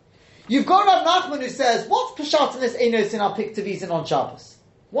 You've got Rav Nachman who says, what's Peshat in this Einos in our Pictavisan on Shabbos?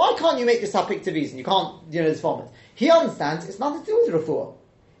 Why can't you make this our Pictavisan? You can't, this vomit. He understands it's nothing to do with refuah.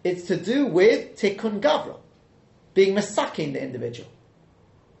 It's to do with Tikkun Gavra, being masaking the individual.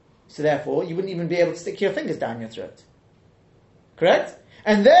 So therefore, you wouldn't even be able to stick your fingers down your throat. Correct?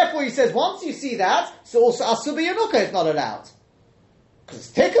 And therefore, he says, once you see that, so also Asubah Yonokah is not allowed. Because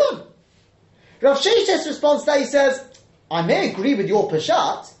it's Tikkun. Rav Sheshes responds to that, he says, I may agree with your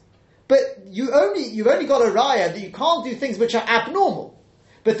Peshat, But you've only got a raya that you can't do things which are abnormal.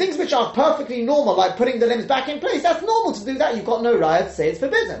 But things which are perfectly normal, like putting the limbs back in place, that's normal to do that. You've got no raya to say it's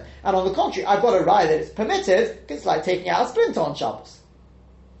forbidden. And on the contrary, I've got a raya that it's permitted, it's like taking out a splinter on Shabbos.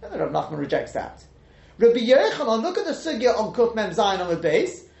 And then Rav Nachman rejects that. Rabbi Yochanan, look at the sugya on Kuf Mem Zayin on the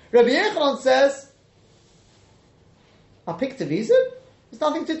base. Rabbi Yochanan says, Apiktivizim? It's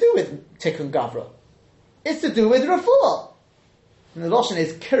nothing to do with Tikkun Gavra. It's to do with Refuah. And the Lashon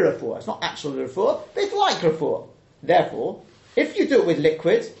is Kirafua. It's not actual Refuah, but it's like Refuah. Therefore, if you do it with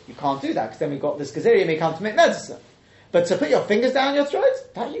liquid, you can't do that, because then we've got this Gezeria may come to make medicine. But to put your fingers down your throat,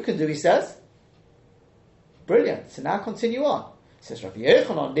 that you can do, he says. Brilliant. So now continue on. Says Rabbi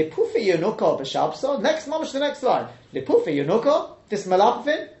Yochanan, Lipufe Yonuka b'Shabsa. Next mamash, the next line. Lipufe Yonuka, this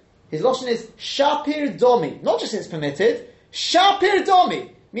malapafin, his Lashon is Shapir Domi. Not just it's permitted, Shapir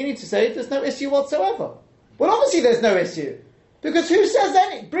Domi. Meaning to say, there's no issue whatsoever. Well, obviously there's no issue. Because who says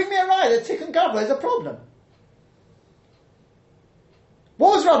any? Bring me a raya that Tikkun Gavra is a problem.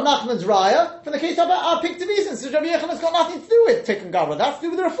 What was Rav Nachman's raya? From the case of our Piktivizim, so Rabbi Yechon's got nothing to do with Tikkun Gavra. That's to do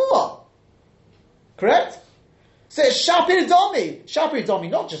with the Refuah. Correct? So it's Shapir Domi. Shapir Domi,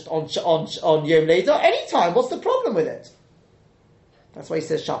 not just on Yom Leder, any time. What's the problem with it? That's why he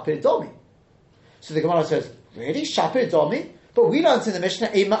says Shapir Domi. So the Gemara says, really? Shapir Domi? But we learned in the Mishnah,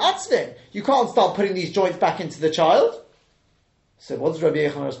 Eima Atzvin. You can't start putting these joints back into the child. So what does Rabbi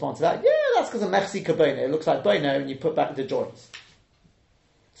Yechon respond to that? Yeah, that's because of Mechsi Kabona. It looks like Bona when you put back the joints.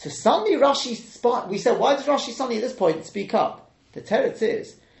 So suddenly Rashi, we said, why does Rashi suddenly at this point speak up? The teretz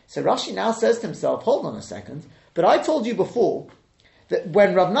is, so Rashi now says to himself, hold on a second, but I told you before that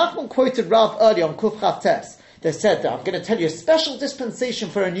when Rav Nachman quoted Rav earlier on Kuf Chav Tes, they said that I'm going to tell you a special dispensation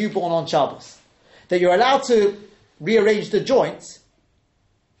for a newborn on Shabbos, that you're allowed to rearrange the joints.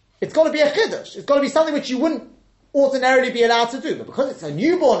 It's got to be a chiddush. It's got to be something which you wouldn't ordinarily be allowed to do, but because it's a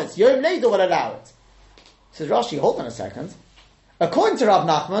newborn, it's Yom Leder will allow it. Says Rashi, hold on a second. According to Rav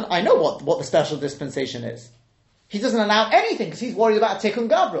Nachman, I know what the special dispensation is. He doesn't allow anything because he's worried about Tikkun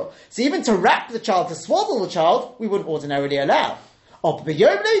Gavra. So even to wrap the child, to swaddle the child, we wouldn't ordinarily allow. Oh, but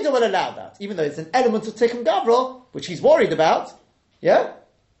Yom Leder will allow that, even though it's an element of Tikkun Gavra, which he's worried about. Yeah,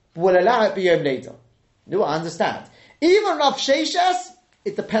 will allow it Yom Leder. No, I understand. Even Rav Sheshes,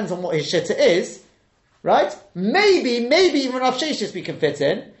 it depends on what his shitta is, right? Maybe even Rav Sheshes we can fit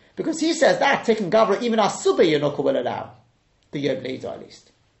in, because he says that Tikkun Gavra, even Asubah Yonuka will allow. The Yom Leder at least.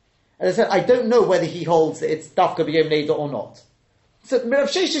 And I said, I don't know whether he holds that it's Dafka Yom Leder or not. So Rav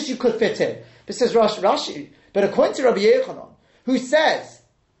Sheshes you could fit in. But says Rashi, but according to Rabbi Yochanan, who says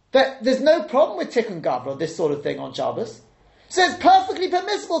that there's no problem with Tikkun Gavra, this sort of thing on Shabbos, so it's perfectly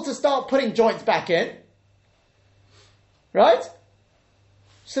permissible to start putting joints back in. Right?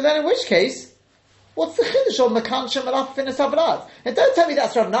 So then in which case, what's the chiddush on Makan Shem Alaf Finas Avrat? And don't tell me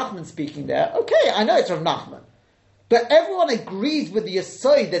that's Rav Nachman speaking there. Okay, I know it's Rav Nachman. But everyone agrees with the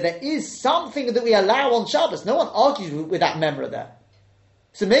aside that there is something that we allow on Shabbos. No one argues with that memra there.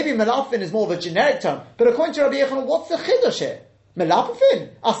 So maybe Melafin is more of a generic term. But according to Rabbi Yochanan, what's the chiddush here?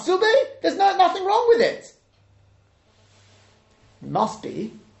 Melafin? Asube? There's nothing wrong with it. Must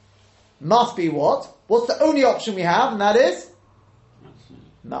be what? What's the only option we have? And that is?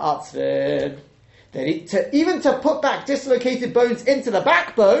 Ma'atzvin. Even to put back dislocated bones into the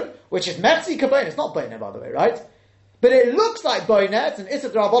backbone, which is Mechsi Kabon, it's not Boner by the way, right? But it looks like Boner, it's an Issa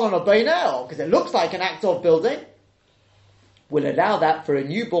Drabonon of Boner, because it looks like an act of building, will allow that for a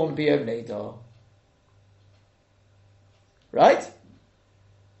newborn B'Yom Leder. Right?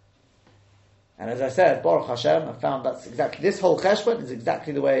 And as I said, Baruch Hashem, I found that's exactly, this whole cheshbon is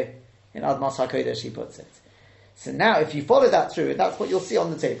exactly the way in Admas HaKodesh he puts it. So now, if you follow that through, that's what you'll see on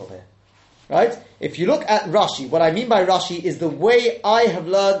the table here. Right? If you look at Rashi, what I mean by Rashi is the way I have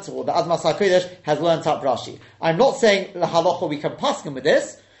learned, or the Admas HaKodesh has learnt up Rashi. I'm not saying the halacha we can pass him with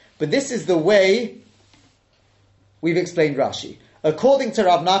this, but this is the way we've explained Rashi. According to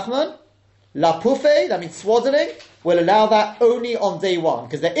Rav Nachman, lapufe, that means swaddling, will allow that only on day one.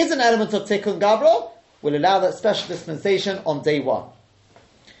 Because there is an element of tikkun gavra, will allow that special dispensation on day one.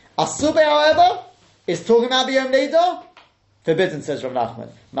 Asube, however, is talking about the Yom Leder, forbidden, says Rav Nachman.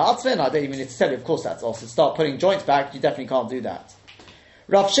 Ma'atzvin, I don't even need to tell you, of course that's also. Start putting joints back, you definitely can't do that.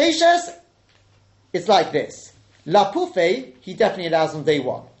 Rav Sheshes, it's like this. Lapufe, he definitely allows on day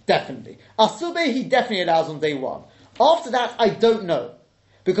one. Definitely. Asube, he definitely allows on day one. After that, I don't know.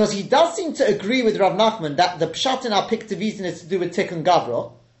 Because he does seem to agree with Rav Nachman that the pshat in our Piktivizin is to do with tikkun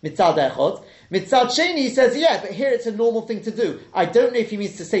gavra, mitzad echod. Mitzad sheni, he says, yeah, but here it's a normal thing to do. I don't know if he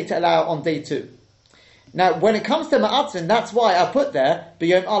means to say to allow on day two. Now, when it comes to Ma'atzin, that's why I put there,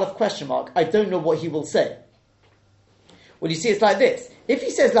 B'yom Aleph question mark. I don't know what he will say. Well, you see, it's like this. If he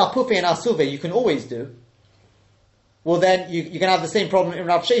says La Pufe and Asuve, you can always do, well then you can have the same problem in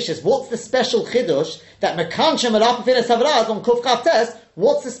Rav Sheshes. What's the special chidush that Mekanchem La Pufe and Savraz on Kuf Chav?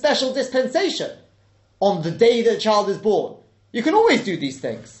 What's the special dispensation on the day that the child is born? You can always do these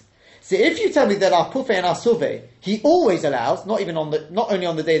things. So if you tell me that La Pufe and Asuve, he always allows, not only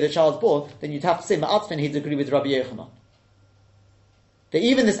on the day the child is born, then you'd have to say Ma'atzvin, he'd agree with Rabbi Yochanan. That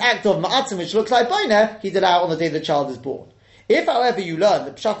even this act of Ma'atzvin, which looks like Baina, he'd allow on the day the child is born. If, however, you learn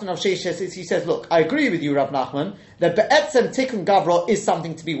that Pshat Rav Sheshes is, he says, look, I agree with you, Rav Nachman, that Be'etzem Tikkun Gavra is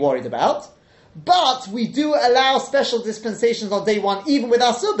something to be worried about, but we do allow special dispensations on day one, even with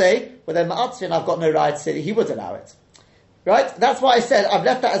Asube, well then Ma'atzvin, I've got no right to say that he would allow it. Right? That's why I said, I've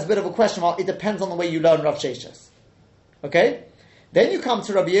left that as a bit of a question mark, it depends on the way you learn Rav Sheshes. Okay? Then you come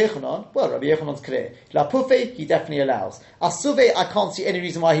to Rabbi Yochanan, well, Rabbi Yochanan's clear. La Pufe, he definitely allows. Asuve, I can't see any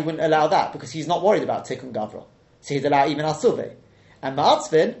reason why he wouldn't allow that, because he's not worried about Tikkun Gavra. So he'd allow even Asuve. And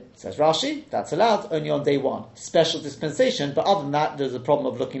Ma'atzvin, says Rashi, that's allowed only on day one. Special dispensation, but other than that, there's a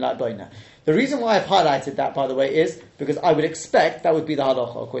problem of looking like Boina. The reason why I've highlighted that, by the way, is because I would expect that would be the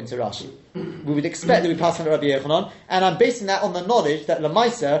halacha according to Rashi. We would expect that we pass on to Rabbi Yochanan, and I'm basing that on the knowledge that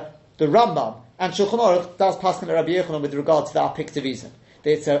Lamaisa, the Rambam, and Shulchan Aruch does pass on to Rabbi Yochanan with regard to the apiktivizm.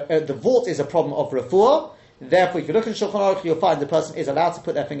 The vort is a problem of refuah. Therefore, if you look in Shulchan Aruch, you'll find the person is allowed to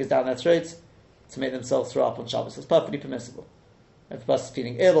put their fingers down their throats to make themselves throw up on Shabbos. It's perfectly permissible. If a person's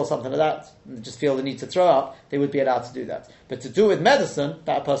feeling ill or something like that, and they just feel the need to throw up, they would be allowed to do that. But to do with medicine,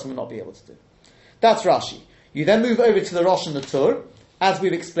 that a person would not be able to do. That's Rashi. You then move over to the Rosh and the Tur, as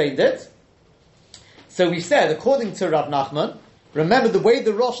we've explained it. So we said, according to Rav Nachman, remember the way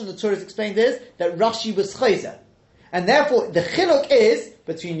the Rosh and the Tur is explained is that Rashi was chayzer. And therefore, the chiluk is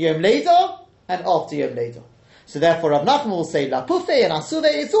between Yom Leda and after Yom Leda. So therefore, Rav Nachman will say, La Pufe and Asuve,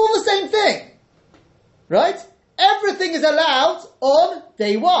 it's all the same thing. Right? Everything is allowed on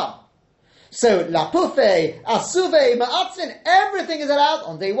day one. So, La Pufe, Asuve, Ma'atzin, everything is allowed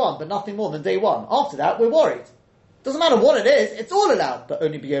on day one, but nothing more than day one. After that, we're worried. Doesn't matter what it is, it's all allowed, but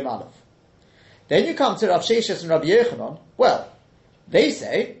only B'Yom Aleph. Then you come to Rav Sheshes and Rabbi Yochanan. Well, they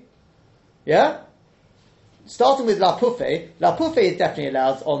say, starting with La Pufe is definitely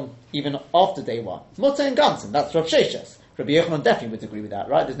allowed on even after day one. Mutter and Gansen, that's Rav Sheshes. Rabbi Yochanan definitely would agree with that,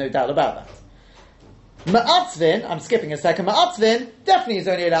 right? There's no doubt about that. Ma'atzvin, I'm skipping a second, Ma'atzvin definitely is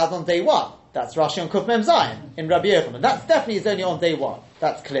only allowed on day one. That's Rashi on Kuf Mem Zayin in Rabbi Yochanan. That's definitely is only on day one.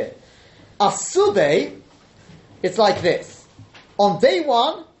 That's clear. Asube, it's like this. On day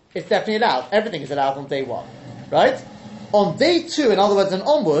one, it's definitely allowed. Everything is allowed on day one. Right? On day two, in other words, and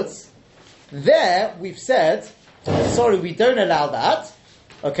onwards, there we've said, sorry, we don't allow that.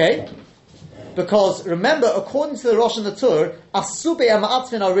 Okay? Because remember, according to the Rosh and the Tur, Asube and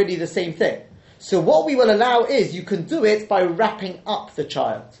Ma'atzvin are really the same thing. So what we will allow is you can do it by wrapping up the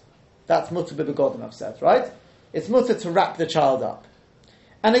child. That's mutter b'begodim, I've said, right? It's mutter to wrap the child up.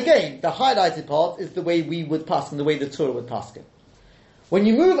 And again, the highlighted part is the way we would pass and the way the Torah would pass it. When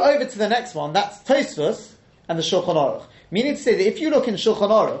you move over to the next one, that's Tosfos and the Shulchan Aruch. Meaning to say that if you look in Shulchan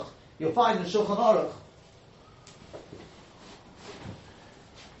Aruch, you'll find in Shulchan Aruch,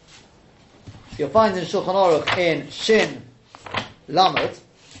 in Shin Lamed,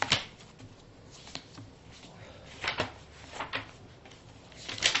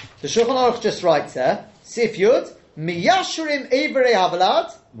 the Shulchan Aruch just writes there, Sif Yud, Miyashrim Eberei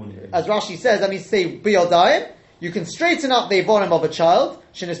Havalad, as Rashi says, that means to say, Biyodayim, you can straighten up the Evonim of a child,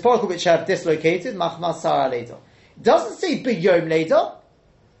 Shinis Paraku, which have dislocated, Machmas Sarah Leda. It doesn't say Biyom Leda,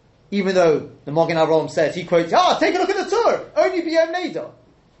 even though the Magen Avraham says, he quotes, take a look at the Torah, only Biyom Leda.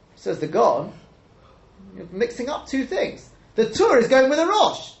 Says the Gaon, you're mixing up two things. The Torah is going with a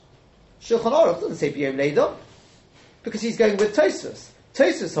Rosh. Shulchan Aruch doesn't say Biyom Leda, because he's going with Tosfos.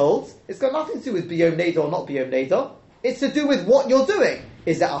 Tosfos holds, it's got nothing to do with Biyom Neder or not Biyom Neder. It's to do with what you're doing.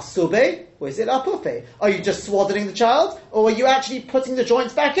 Is it Asube or is it Apufe? Are you just swaddling the child or are you actually putting the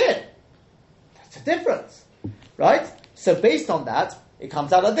joints back in? That's a difference. Right? So based on that, it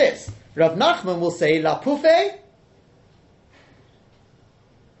comes out of this. Rav Nachman will say Lapufe.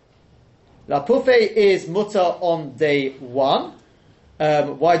 Lapufe is mutter on day one.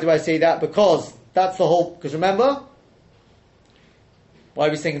 Why do I say that? Because that's the whole, because remember, why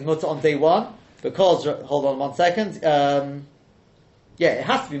are we saying it's mutter on day one? Because, hold on 1 second, it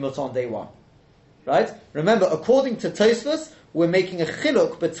has to be mutter on day one. Right? Remember, according to Tosfos, we're making a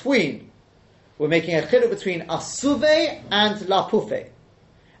chiluk between Asuve and Lapufe.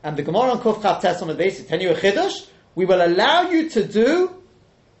 And the Gemara on Kuf Chav Tes on the basis, tell you a chiddush, we will allow you to do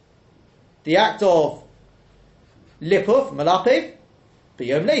the act of Lipuf, Malapev,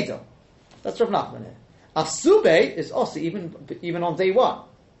 B'yom Neder. That's Rav Nachman here. Asube is also even on day one.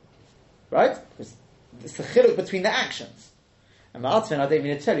 Right? Because it's the chiluk between the actions. And Ma'atzvin, I don't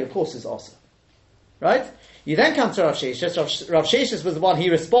even tell you, of course, is also. Right? You then come to Rav Sheshes. Rav Sheshes was the one he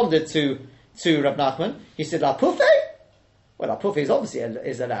responded to Rav Nachman. He said, La Pufe? Well, La Pufe is obviously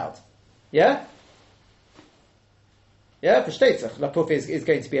is allowed. Yeah? Yeah, Versteht La Pufe is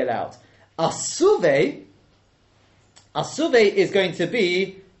going to be allowed. Asuve is going to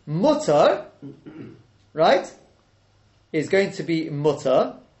be mutter, right? Is going to be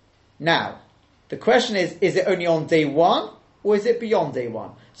mutter. Now, the question is it only on day one, or is it beyond day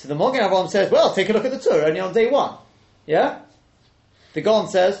one? So the Magen Avraham says, well, take a look at the Torah, only on day one. Yeah? The Gaon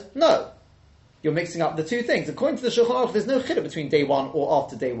says, no. You're mixing up the two things. According to the Shulchan Aruch, there's no chiluk between day one or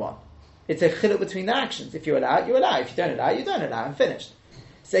after day one. It's a chiluk between the actions. If you allow it, you allow it. If you don't allow it, you don't allow it, and finished.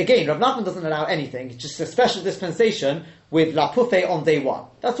 So again, Rav Nachman doesn't allow anything. It's just a special dispensation with La Pufe on day one.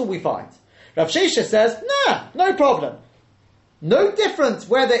 That's all we find. Rav Sheshes says, nah, no problem. No difference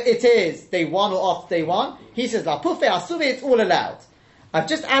whether it is day one or after day one. He says, La Pufe, Asuve, it's all allowed. I've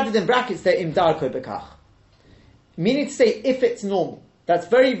just added in brackets there, Im Darko Bekach. Meaning to say, if it's normal. That's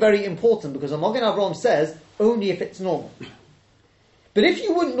very, very important, because the Magen Avraham says, only if it's normal. But if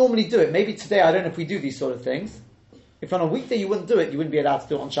you wouldn't normally do it, maybe today, I don't know if we do these sort of things, if on a weekday you wouldn't do it, you wouldn't be allowed to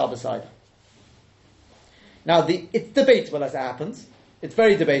do it on Shabbos either. Now, it's debatable as it happens. It's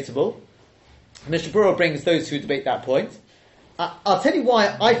very debatable. Mr. Burrow brings those who debate that point. I'll tell you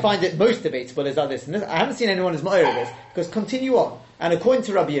why I find it most debatable is like this. And I haven't seen anyone who's ma'ir of this, because continue on. And according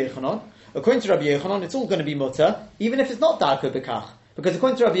to Rabbi Yochanan, it's all going to be mutter, even if it's not darko bekach. Because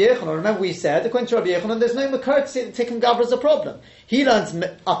according to Rabbi Yochanan, remember we said, according to Rabbi Yochanan, there's no makar to say that Tikkun Gavra is a problem. He learns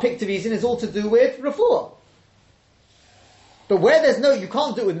apiktivizin is all to do with refuah. But where there's no, you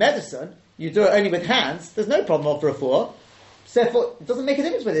can't do it with medicine, you do it only with hands, there's no problem of refuah. So therefore, it doesn't make a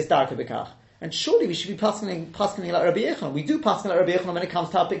difference whether it's darko bekach. And surely we should be paskening like Rabbi Yochanan. We do pasken like Rabbi Yochanan when it comes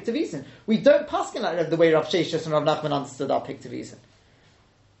to our piktivizin. We don't pasken like the way Rav Sheshes and Rav Nachman understood our piktivizin.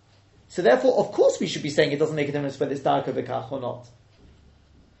 So therefore, of course we should be saying it doesn't make a difference whether it's darko bekach or not.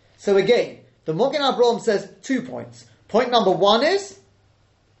 So again, the Magen Avraham says 2 points. Point number one is,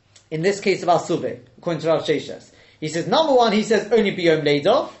 in this case of Asuve, according to Rav Sheshes, he says, number one, he says only biyom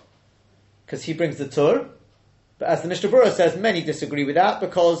leidov, because he brings the Tur. But as the Mishnah Berurah says, many disagree with that,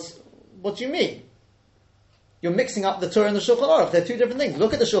 because, what do you mean? You're mixing up the Tur and the Shulchan Aruch. They're two different things.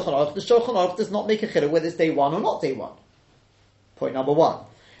 Look at the Shulchan Aruch. The Shulchan Aruch does not make a chiluk whether it's day one or not day one. Point number one.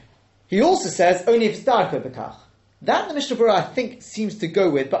 He also says, only if it's darko bekach. That the Mishnah Berurah, I think, seems to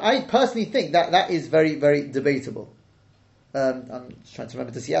go with, but I personally think that is very, very debatable. I'm just trying to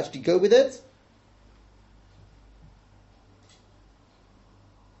remember, does he actually go with it?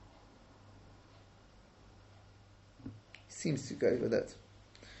 He seems to go with it.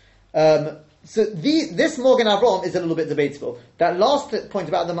 So this Magen Avraham is a little bit debatable. That last point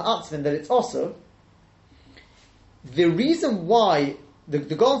about the Ma'atzvin, that it's also, the reason why the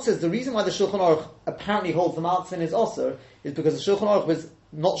Gaon says the reason why the Shulchan Aruch apparently holds the Ma'atzvin is also is because the Shulchan Aruch was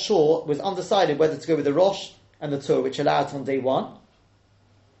not sure, was undecided whether to go with the Rosh and the Tur, which allow it on day one,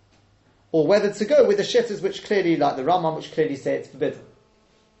 or whether to go with the Shittas, which clearly, like the Rambam, which clearly say it's forbidden.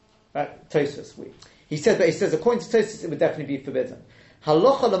 Right? Tosfos. He says according to Tosfos, it would definitely be forbidden.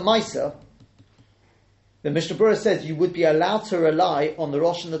 Halacha l'maisa, the Mishnah Berurah says you would be allowed to rely on the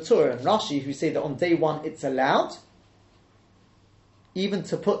Rosh and the Tur, and Rashi, who say that on day one it's allowed, even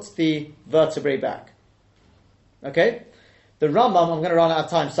to put the vertebrae back. Okay? The Rambam, I'm going to run out of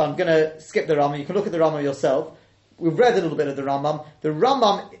time, so I'm going to skip the Rambam. You can look at the Rambam yourself. We've read a little bit of the Rambam. The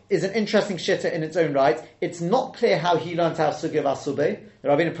Rambam is an interesting shitta in its own right. It's not clear how he learned how Sugi of Asube. The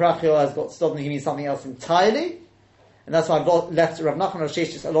Rabbeinu Parachio has got stopped and he means something else entirely. And that's why I've left Rav Nachman Rav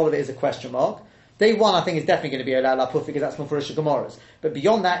Sheshes, a lot of it is a question mark. Day one, I think, is definitely going to be allowed La Puf, because that's Mufurish Gemaras. But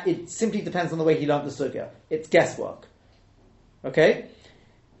beyond that, it simply depends on the way he learned the Sugya. It's guesswork. Okay?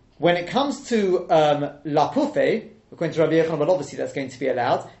 When it comes to La Pufe, according to Rabbi Yochanan, but obviously that's going to be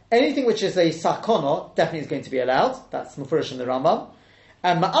allowed. Anything which is a Sakona definitely is going to be allowed. That's Mufurish in the Rambam.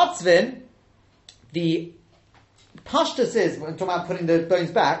 And Ma'atzvin, the Pashtus is, when talking about putting the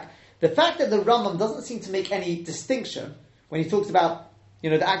bones back, the fact that the Rambam doesn't seem to make any distinction when he talks about,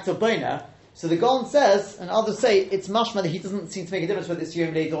 the act of Bona. So the Gaon says, and others say, it's mashma that he doesn't seem to make a difference whether it's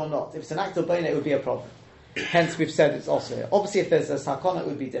Yom Leid or not. If it's an act of Bona, it would be a problem. Hence, we've said it's also here. Obviously, if there's a Sakona, it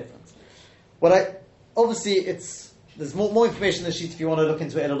would be different. There's more information in the sheet if you want to look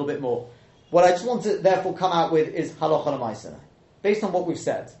into it a little bit more. What I just want to therefore come out with is halacha l'maisa, based on what we've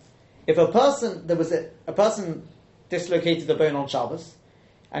said. If a person dislocated the bone on Shabbos,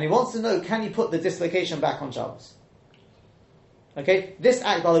 and he wants to know, can he put the dislocation back on Shabbos? Okay, this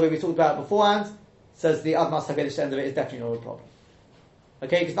act, by the way, we talked about beforehand. says the Admas HaKadosh end of it is definitely not a problem.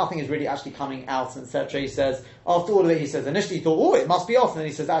 Okay, because nothing is really actually coming out, etc. He says, after all of it, he says, initially he thought, oh, it must be off, and then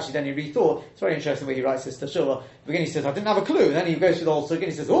he says, actually, then he rethought. It's very interesting the way he writes this to Shuvah. At the beginning he says, I didn't have a clue, and then he goes through the whole circuit,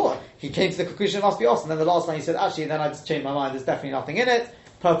 and he says, oh, he came to the conclusion it must be off, and then the last line he said, actually, then I just changed my mind, there's definitely nothing in it,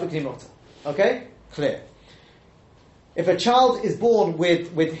 perfectly mutter. Okay? Clear. If a child is born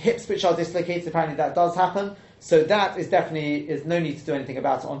with hips which are dislocated, apparently that does happen, so that is no need to do anything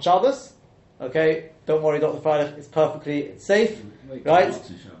about it on Shabbos. Okay? Don't worry, Dr. Freilich, it's perfectly safe. Right?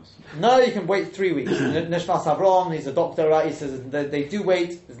 No, you can wait 3 weeks. Nishmas Avron, he's a doctor, right? He says they do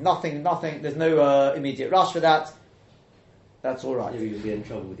wait. There's nothing. There's no immediate rush for that. That's all right. You'll be in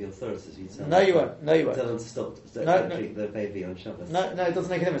trouble with the authorities. No, you won't. Tell them to stop. Treat the baby on Shabbos. No, it doesn't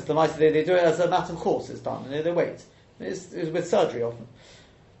make a difference. The mice they do it as a matter of course. It's done, and they wait. It's with surgery often.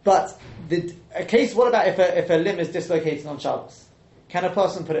 But a case. What about if a limb is dislocated on Shabbos? Can a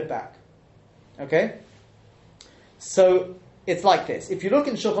person put it back? Okay. So it's like this. If you look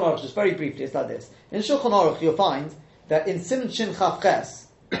in Shulchan Aruch, just very briefly, it's like this. In Shulchan Aruch, you'll find that in Siman Shin Chaf Ches,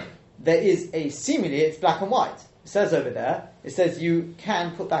 there is seemingly, it's black and white. It says over there, it says you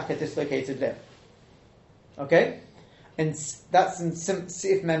can put back a dislocated limb. Okay? And that's in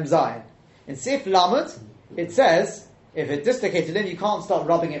Sif Mem Zayin. In Sif Lamed, it says, if a dislocated limb, you can't start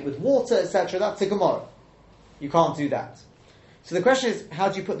rubbing it with water, etc. That's a Gemara. You can't do that. So the question is, how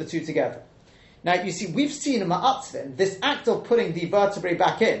do you put the two together? Now, you see, we've seen in Ma'atzvin, this act of putting the vertebrae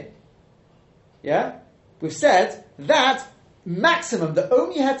back in. Yeah? We've said that maximum, the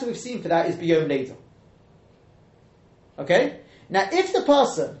only heter we've seen for that is Biyom Leder. Okay? Now, if the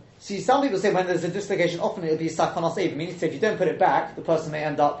person, see, some people say when there's a dislocation, often it'll be Sakonas Eva, meaning if you don't put it back, the person may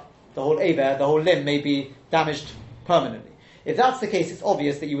end up, the whole limb may be damaged permanently. If that's the case, it's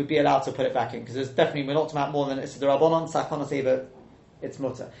obvious that you would be allowed to put it back in, because there's definitely, we're not talking about more than Issa D'Rabbanan, Sakonas Eva, it's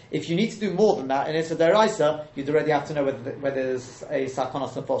mutter. If you need to do more than that, and it's a deraisa, you'd already have to know whether there's a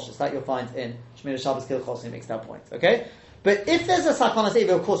sakonas nefoshes. That you'll find in Shmir Shabbos Kilchos, he makes that point. Okay? But if there's a sakonas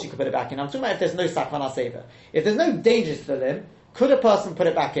eva, of course you could put it back in. I'm talking about if there's no sakonas eva. If there's no danger to the limb, could a person put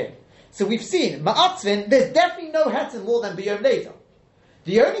it back in? So we've seen, Ma'atzvin, there's definitely no heter more than Biyom Leder.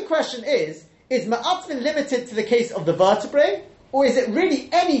 The only question is Ma'atzvin limited to the case of the vertebrae, or is it really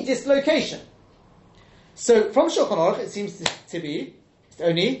any dislocation? So from Shulchan Aruch, it seems to be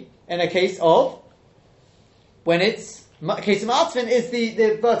only in a case of when it's a case of Ma'atzvin is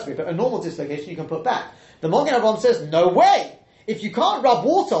the vertebrae, but a normal dislocation you can put back. The Magen Avraham says, no way! If you can't rub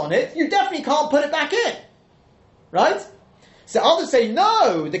water on it, you definitely can't put it back in. Right? So others say,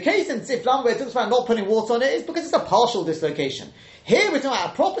 no, the case in Sif Lam where it talks about not putting water on it is because it's a partial dislocation. Here we're talking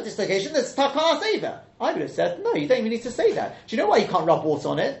about a proper dislocation that's Takanas Eva. I would have said, no, you don't even need to say that. Do you know why you can't rub water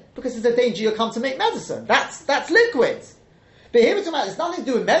on it? Because there's a danger you'll come to make medicine. That's liquid. But here we're talking about, it's nothing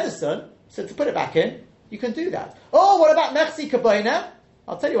to do with medicine, so to put it back in, you can do that. Oh, what about Mechzi Kabaina?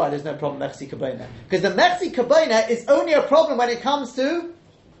 I'll tell you why there's no problem with Mechzi Kabaina. Because the Mechzi Kabaina is only a problem when it comes to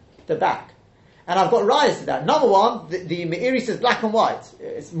the back. And I've got rise to that. Number one, the Meiri says black and white.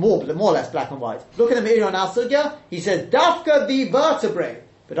 It's more or less black and white. Look at the Meiri on Al Sugya, he says, Dafka the vertebrae,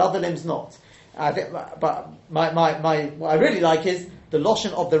 but other limbs not. But what I really like is the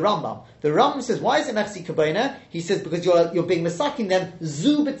Loshen of the Rambam. The Rambam says, why is it Mechzi Kabaina? He says, because you're being masaking them,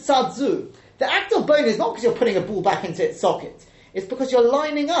 zu b'tzad zu. The act of bone is not because you're putting a ball back into its socket. It's because you're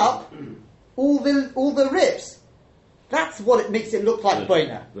lining up all the ribs. That's what it makes it look like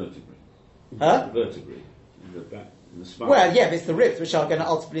boina. Vertebrae. Huh? Vertebrae. In the back, in the spine. Well, yeah, but it's the ribs which are going to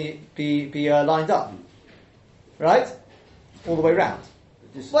ultimately be lined up. Right? All the way round.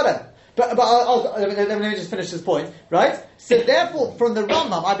 Whatever. But let me just finish this point, right? So therefore, from the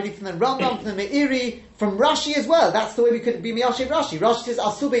Rambam, I believe from the Rambam, from the Meiri, from Rashi as well, that's the way we could be Miyashiv Rashi. Rashi says,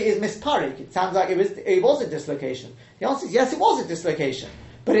 Asube is misparik. It sounds like it was a dislocation. The answer is, yes, it was a dislocation.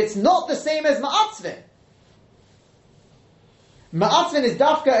 But it's not the same as Ma'atzvin. Ma'atzvin is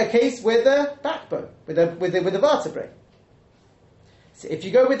dafka a case with the backbone, with the vertebrae. So if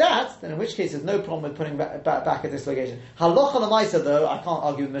you go with that, then in which case there's no problem with putting back a dislocation. Halacha l'maisa, though, I can't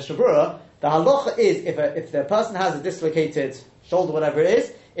argue with Mishnah Berurah. The halacha is if the person has a dislocated shoulder, whatever it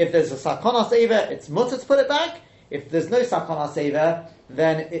is, if there's a sakonas eva, it's mutter to put it back. If there's no sakonas eva,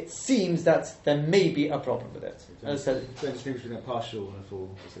 then it seems that there may be a problem with it. Don't distinguish between a partial and a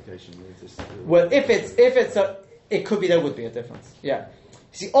full dislocation. Well, if it could be there would be a difference. Yeah.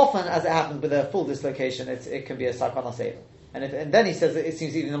 See, often as it happens with a full dislocation, it can be a sakonas eva. And then he says that it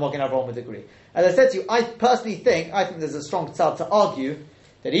seems even the Magen Avraham would agree. As I said to you, I personally think there's a strong tzad to argue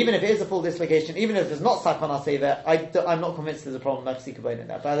that even if it is a full dislocation, even if there's not sakonas eva, I'm not convinced there's a problem with Mechzi Kabaina in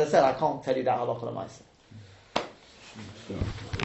that. But as I said, I can't tell you that halacha l'maisa.